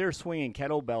 So if they're swinging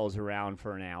kettlebells around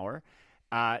for an hour,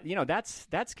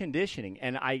 that's conditioning.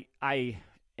 And I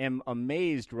am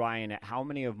amazed, Ryan, at how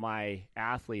many of my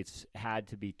athletes had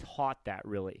to be taught that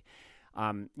really.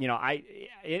 And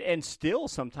still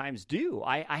sometimes do.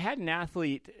 I had an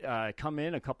athlete come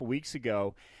in a couple weeks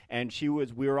ago, and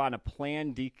we were on a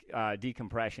planned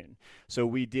decompression. So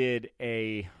we did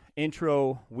a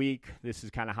intro week. This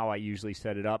is kind of how I usually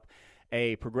set it up.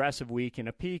 A progressive week and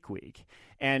a peak week.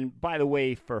 And by the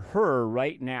way, for her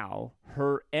right now,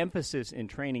 her emphasis in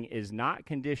training is not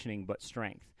conditioning, but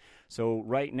strength. So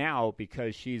right now,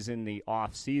 because she's in the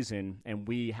off season and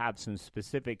we have some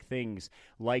specific things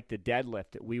like the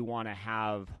deadlift that we want to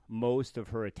have most of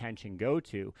her attention go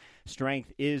to,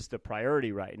 strength is the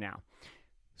priority right now.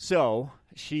 So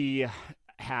she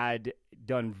had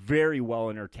done very well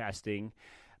in her testing,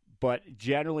 but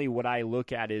generally what I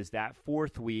look at is that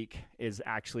fourth week is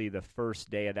actually the first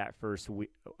day of that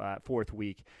fourth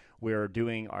week. We're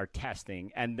doing our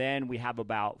testing, and then we have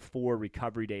about 4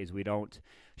 recovery days.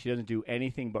 She doesn't do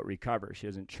anything but recover. She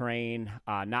doesn't train,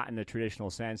 not in the traditional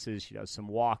senses. She does some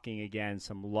walking again,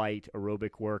 some light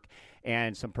aerobic work,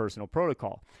 and some personal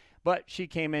protocol. But she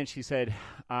came in, she said,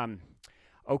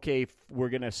 okay, we're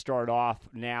going to start off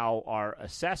now our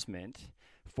assessment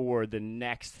for the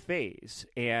next phase.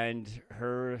 And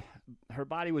her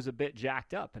body was a bit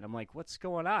jacked up. And I'm like, what's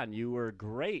going on? You were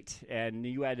great, and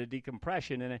you had a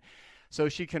decompression. And so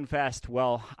she confessed,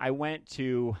 well, I'm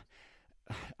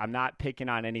not picking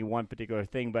on any one particular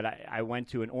thing, but I went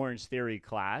to an Orange Theory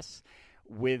class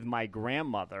with my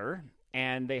grandmother,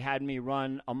 and they had me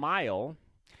run a mile.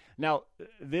 Now,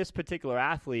 this particular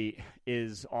athlete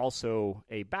is also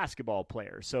a basketball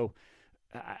player, so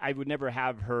I would never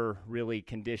have her really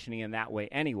conditioning in that way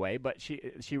anyway, but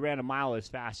she ran a mile as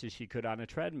fast as she could on a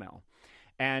treadmill.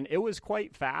 And it was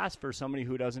quite fast for somebody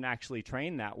who doesn't actually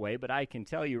train that way, but I can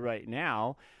tell you right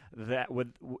now that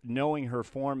with knowing her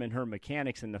form and her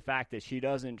mechanics and the fact that she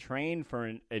doesn't train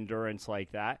for endurance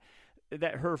like that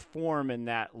her form in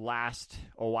that last,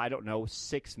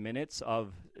 6 minutes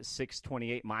of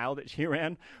 6:28 mile that she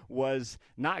ran was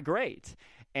not great.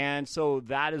 And so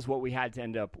that is what we had to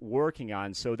end up working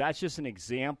on. So that's just an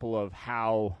example of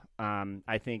how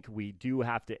I think we do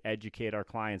have to educate our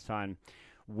clients on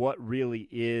what really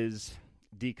is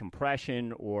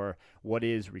decompression or what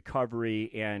is recovery.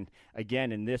 And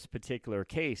again, in this particular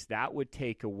case, that would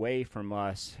take away from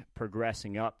us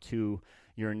progressing up to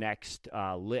your next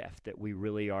lift that we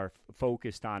really are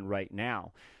focused on right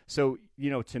now. So,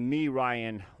 to me,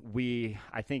 Ryan,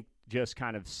 I think just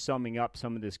kind of summing up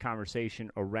some of this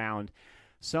conversation around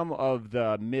some of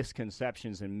the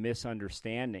misconceptions and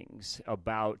misunderstandings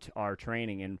about our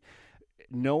training, and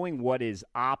knowing what is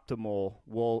optimal,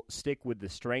 we'll stick with the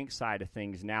strength side of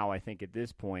things now, I think, at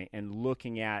this point, and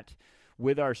looking at,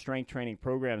 with our strength training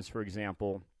programs, for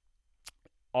example,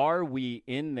 are we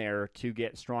in there to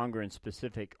get stronger in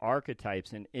specific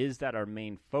archetypes, and is that our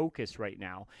main focus right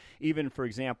now? Even, for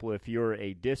example, if you're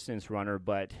a distance runner,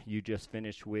 but you just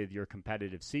finished with your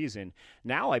competitive season,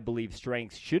 now I believe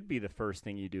strength should be the first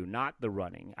thing you do, not the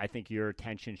running. I think your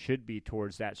attention should be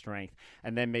towards that strength,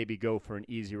 and then maybe go for an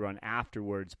easy run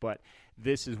afterwards. But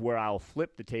this is where I'll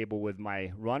flip the table with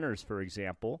my runners, for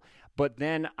example. But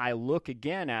then I look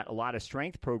again at a lot of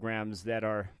strength programs that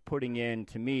are putting in,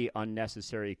 to me,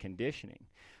 unnecessary conditioning.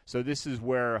 So this is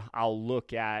where I'll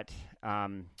look at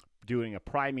doing a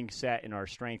priming set in our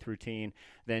strength routine,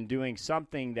 then doing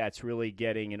something that's really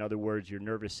getting, in other words, your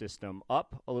nervous system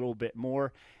up a little bit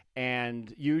more.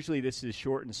 And usually this is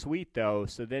short and sweet, though.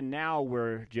 So then now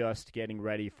we're just getting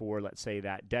ready for, let's say,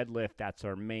 that deadlift. That's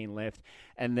our main lift.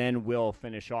 And then we'll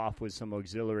finish off with some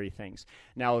auxiliary things.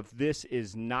 Now, if this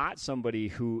is not somebody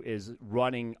who is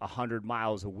running 100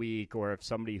 miles a week, or if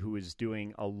somebody who is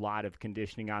doing a lot of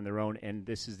conditioning on their own, and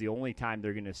this is the only time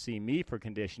they're going to see me for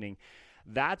conditioning,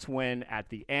 that's when at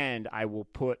the end I will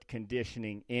put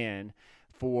conditioning in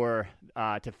for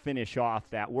to finish off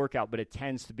that workout. But it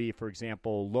tends to be, for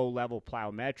example, low-level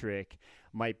plyometric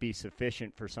might be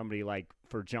sufficient for somebody like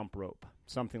for jump rope,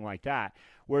 something like that.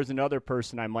 Whereas another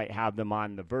person, I might have them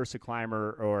on the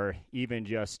VersaClimber, or even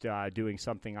just doing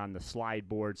something on the slide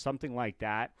board, something like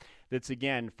that, that's,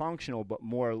 again, functional but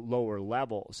more lower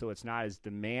level. So it's not as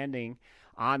demanding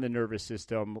on the nervous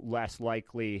system, less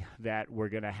likely that we're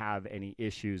going to have any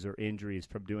issues or injuries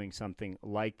from doing something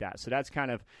like that. So that's kind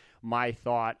of my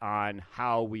thought on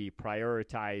how we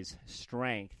prioritize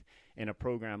strength in a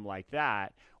program like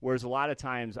that, whereas a lot of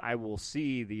times I will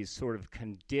see these sort of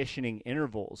conditioning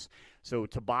intervals. So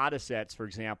Tabata sets, for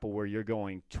example, where you're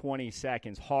going 20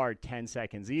 seconds hard, 10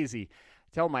 seconds easy.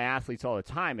 I tell my athletes all the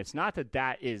time, it's not that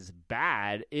that is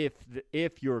bad if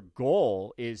your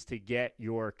goal is to get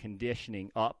your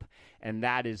conditioning up, and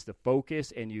that is the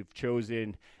focus, and you've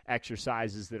chosen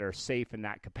exercises that are safe in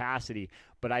that capacity.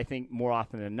 But I think more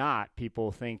often than not,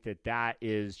 people think that that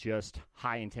is just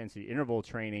high-intensity interval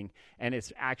training, and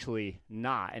it's actually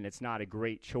not, and it's not a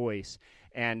great choice.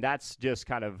 And that's just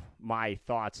kind of my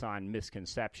thoughts on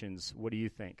misconceptions. What do you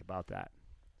think about that?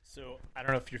 So I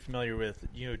don't know if you're familiar with,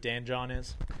 who Dan John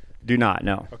is? Do not,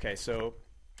 no. Okay, so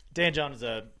Dan John is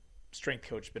a strength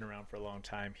coach, been around for a long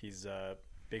time. He's a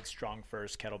big strong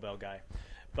first kettlebell guy.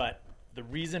 But the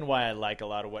reason why I like a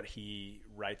lot of what he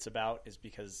writes about is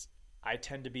because I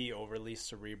tend to be overly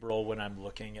cerebral when I'm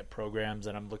looking at programs,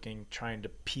 and I'm trying to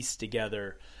piece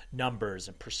together numbers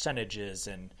and percentages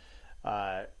and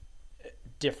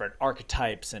different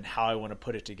archetypes and how I want to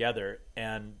put it together.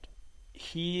 And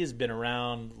he has been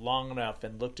around long enough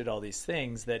and looked at all these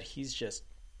things that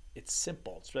it's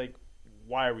simple. It's like,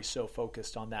 why are we so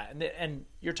focused on that? And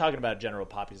you're talking about general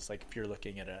populace. Like if you're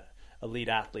looking at a elite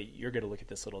athlete, you're going to look at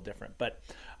this a little different. But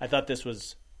I thought this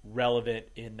was relevant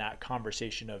in that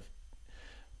conversation of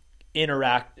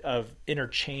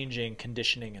interchanging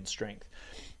conditioning and strength.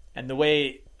 And the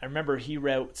way I remember he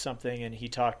wrote something, and he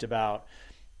talked about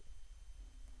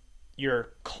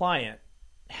your client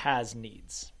has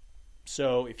needs.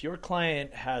 So if your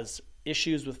client has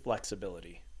issues with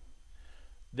flexibility,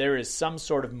 there is some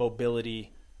sort of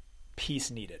mobility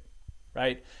piece needed,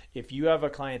 right? If you have a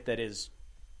client that is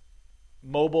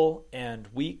mobile and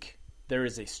weak, there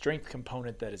is a strength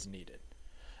component that is needed.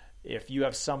 If you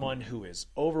have someone who is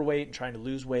overweight and trying to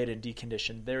lose weight and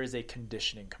decondition, there is a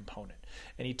conditioning component.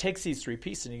 And he takes these three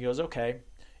pieces and he goes, okay,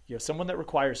 you have someone that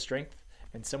requires strength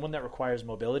and someone that requires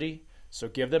mobility, so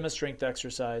give them a strength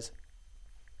exercise,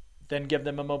 then give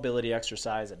them a mobility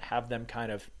exercise, and have them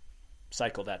kind of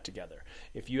cycle that together.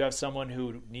 If you have someone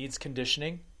who needs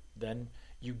conditioning, then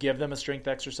You give them a strength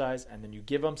exercise, and then you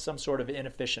give them some sort of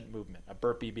inefficient movement, a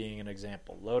burpee being an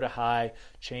example. Low to high,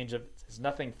 there's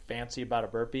nothing fancy about a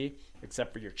burpee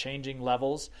except for you're changing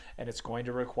levels, and it's going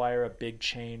to require a big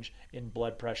change in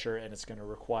blood pressure, and it's going to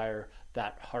require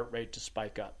that heart rate to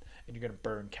spike up, and you're going to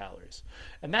burn calories.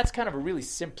 And that's kind of a really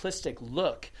simplistic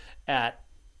look at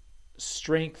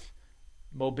strength,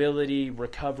 mobility,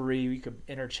 recovery. We could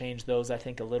interchange those, I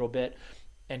think, a little bit.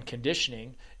 And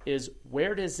conditioning is,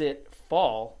 where does it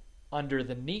fall under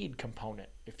the need component?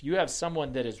 If you have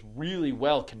someone that is really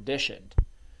well conditioned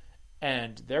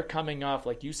and they're coming off,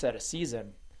 like you said, a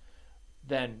season,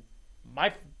 then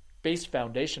my base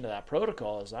foundation of that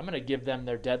protocol is I'm going to give them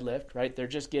their deadlift, right? They're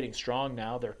just getting strong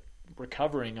now. They're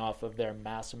recovering off of their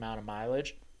mass amount of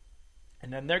mileage.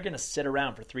 And then they're going to sit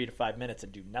around for 3 to 5 minutes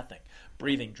and do nothing.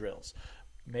 Breathing drills.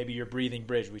 Maybe your breathing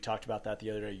bridge. We talked about that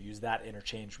the other day. Use that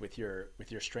interchange with your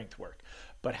strength work.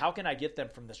 But how can I get them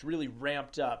from this really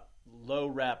ramped up, low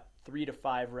rep, 3 to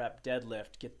 5 rep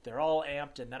deadlift, they're all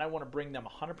amped, and then I want to bring them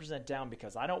 100% down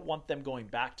because I don't want them going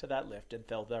back to that lift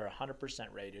until they're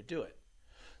 100% ready to do it.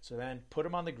 So then put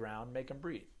them on the ground, make them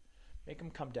breathe. Make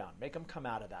them come down. Make them come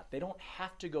out of that. They don't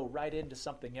have to go right into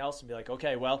something else and be like,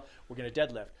 okay, well, we're going to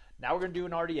deadlift. Now we're going to do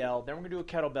an RDL. Then we're going to do a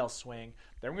kettlebell swing.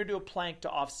 Then we're going to do a plank to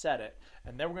offset it.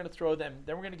 And then we're going to throw them.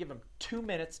 Then we're going to give them 2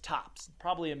 minutes tops,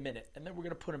 probably a minute. And then we're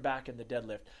going to put them back in the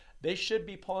deadlift. They should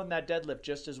be pulling that deadlift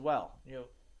just as well.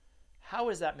 How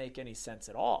does that make any sense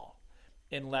at all?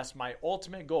 Unless my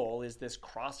ultimate goal is this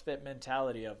CrossFit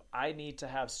mentality of I need to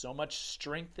have so much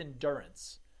strength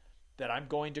endurance that I'm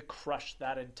going to crush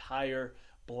that entire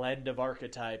blend of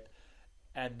archetype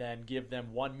and then give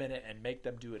them 1 minute and make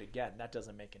them do it again. That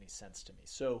doesn't make any sense to me.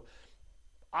 So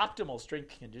optimal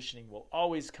strength conditioning will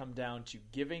always come down to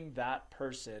giving that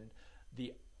person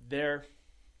their,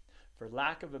 for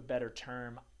lack of a better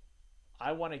term,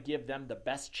 I want to give them the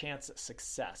best chance at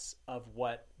success of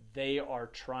what they are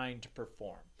trying to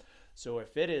perform. So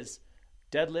if it is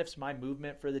deadlifts my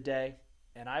movement for the day,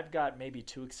 and I've got maybe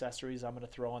 2 accessories I'm going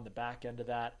to throw on the back end of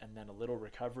that and then a little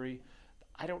recovery,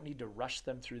 I don't need to rush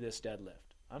them through this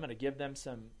deadlift. I'm going to give them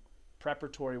some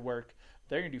preparatory work.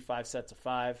 They're going to do 5 sets of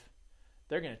 5.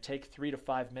 They're going to take 3 to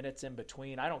 5 minutes in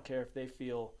between. I don't care if they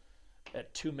feel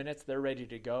at 2 minutes they're ready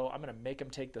to go. I'm going to make them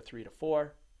take the 3 to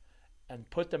 4 and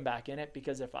put them back in it,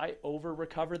 because if I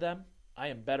over-recover them, I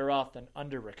am better off than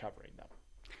under-recovering them.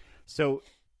 So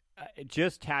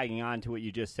just tagging on to what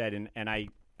you just said, and I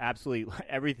absolutely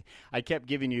everything. I kept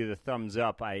giving you the thumbs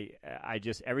up. I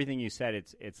just everything you said.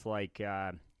 It's like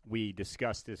we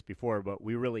discussed this before, but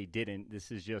we really didn't.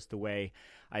 This is just the way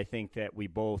I think that we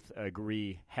both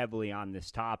agree heavily on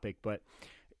this topic. But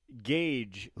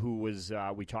Gage, who was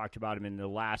we talked about him in the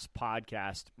last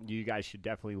podcast. You guys should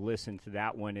definitely listen to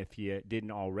that one if you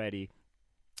didn't already.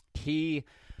 He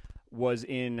was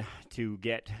in to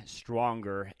get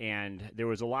stronger, and there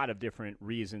was a lot of different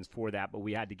reasons for that, but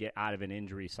we had to get out of an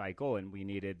injury cycle, and we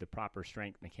needed the proper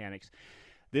strength mechanics.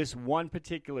 This one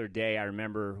particular day, I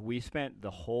remember we spent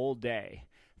the whole day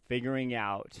figuring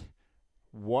out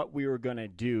what we were going to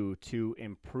do to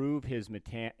improve his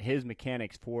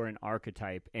mechanics for an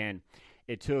archetype, and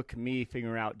it took me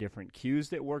figuring out different cues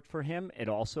that worked for him. It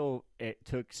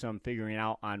took some figuring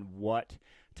out on what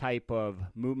type of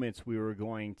movements we were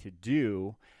going to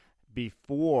do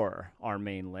before our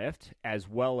main lift, as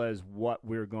well as what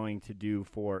we're going to do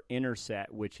for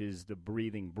interset, which is the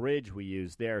breathing bridge we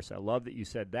use there. So I love that you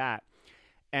said that.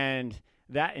 And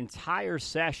that entire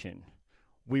session,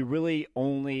 we really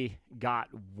only got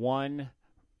one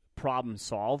problem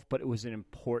solved, but it was an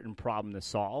important problem to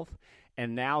solve.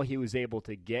 And now he was able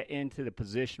to get into the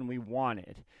position we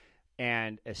wanted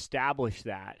and establish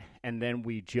that, and then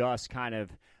we just kind of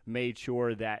made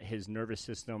sure that his nervous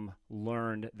system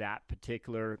learned that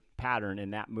particular pattern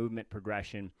and that movement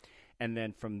progression, and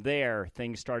then from there,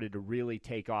 things started to really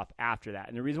take off after that.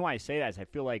 And the reason why I say that is I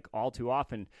feel like all too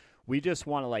often we just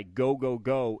want to like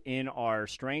go in our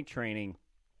strength training,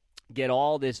 get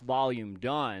all this volume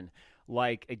done.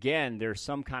 Like, again, there's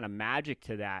some kind of magic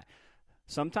to that.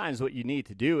 Sometimes what you need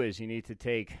to do is you need to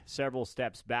take several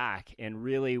steps back, and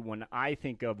really when I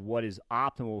think of what is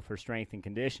optimal for strength and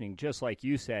conditioning, just like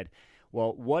you said,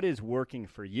 well, what is working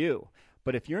for you?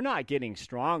 But if you're not getting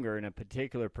stronger in a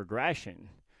particular progression,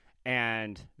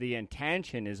 and the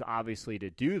intention is obviously to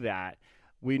do that,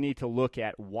 we need to look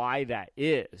at why that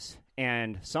is.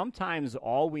 And sometimes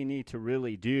all we need to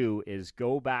really do is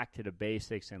go back to the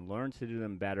basics and learn to do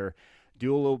them better,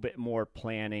 do a little bit more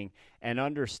planning, and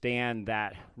understand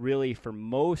that really for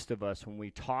most of us, when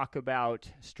we talk about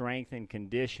strength and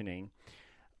conditioning,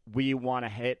 we want to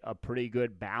hit a pretty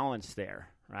good balance there.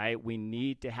 right? We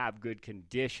need to have good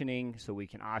conditioning so we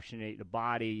can oxygenate the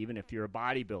body. Even if you're a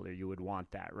bodybuilder, you would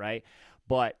want that, right?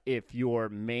 But if you're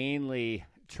mainly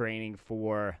training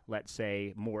for, let's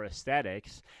say, more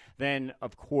aesthetics, then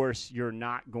of course you're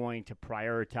not going to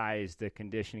prioritize the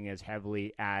conditioning as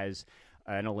heavily as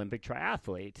an Olympic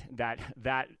triathlete. That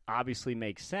obviously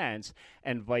makes sense,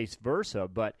 and vice versa.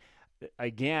 But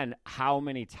again, how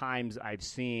many times I've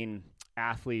seen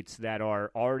athletes that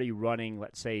are already running,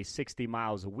 let's say, 60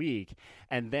 miles a week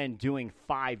and then doing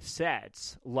 5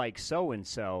 sets like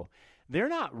so-and-so, they're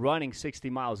not running 60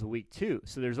 miles a week too.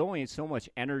 So there's only so much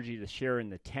energy to share in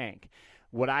the tank.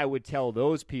 What I would tell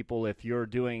those people, if you're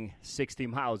doing 60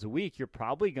 miles a week, you're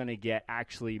probably going to get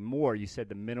actually more. You said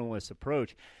the minimalist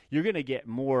approach. You're going to get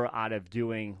more out of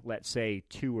doing, let's say,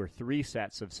 2 or 3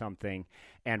 sets of something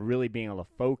and really being able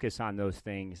to focus on those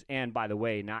things. And by the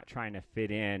way, not trying to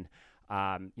fit in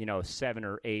 7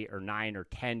 or 8 or 9 or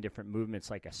 10 different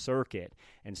movements like a circuit,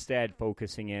 instead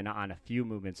focusing in on a few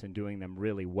movements and doing them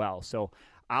really well. So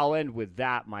I'll end with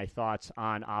that, my thoughts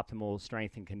on optimal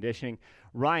strength and conditioning.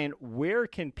 Ryan, where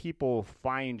can people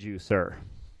find you, sir?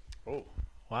 Oh,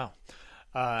 wow.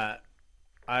 I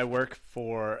work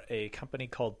for a company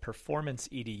called Performance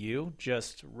EDU,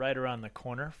 just right around the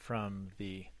corner from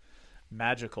the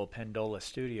magical Pendola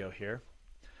studio here.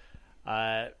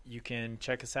 You can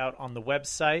check us out on the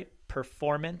website,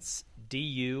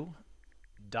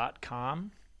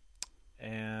 performancedu.com.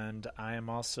 And I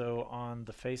am also on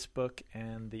the Facebook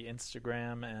and the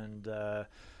Instagram and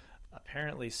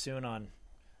apparently soon on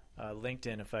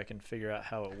LinkedIn if I can figure out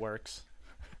how it works.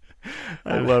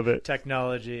 I love it.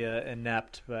 Technology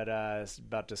inept, but it's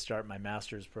about to start my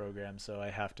master's program, so I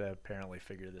have to apparently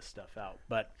figure this stuff out.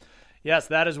 But yes,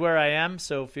 that is where I am,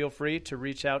 so feel free to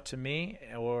reach out to me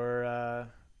or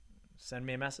send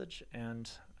me a message, and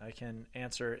I can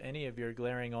answer any of your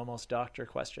glaring almost doctor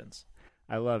questions.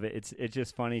 I love it. It's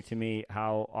just funny to me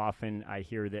how often I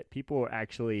hear that people are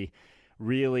actually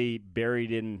really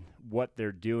buried in what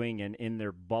they're doing and in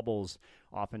their bubbles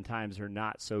oftentimes are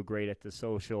not so great at the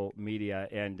social media.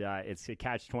 And it's a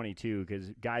catch-22 because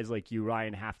guys like you,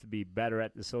 Ryan, have to be better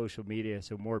at the social media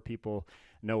so more people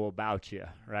know about you,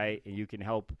 right? And you can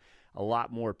help a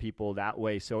lot more people that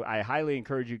way. So I highly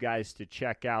encourage you guys to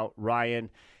check out Ryan.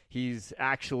 He's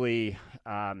actually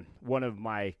one of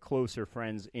my closer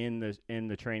friends in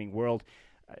the training world.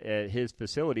 His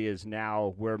facility is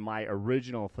now where my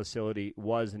original facility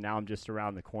was, and now I'm just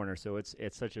around the corner. So it's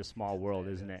such a small world,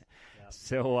 isn't it? Yep.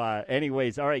 So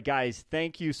anyways, all right, guys,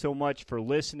 thank you so much for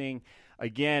listening.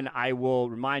 Again, I will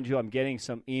remind you I'm getting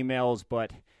some emails,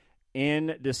 but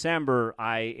in December,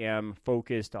 I am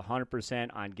focused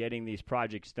 100% on getting these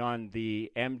projects done. The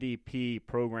MDP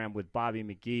program with Bobby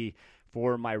McGee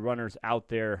for my runners out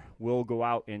there will go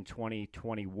out in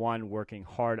 2021, working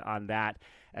hard on that,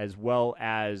 as well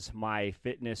as my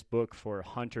fitness book for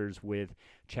hunters with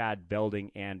Chad Belding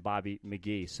and Bobby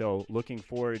McGee. So looking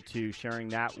forward to sharing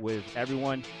that with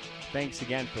everyone. Thanks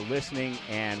again for listening,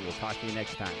 and we'll talk to you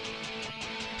next time.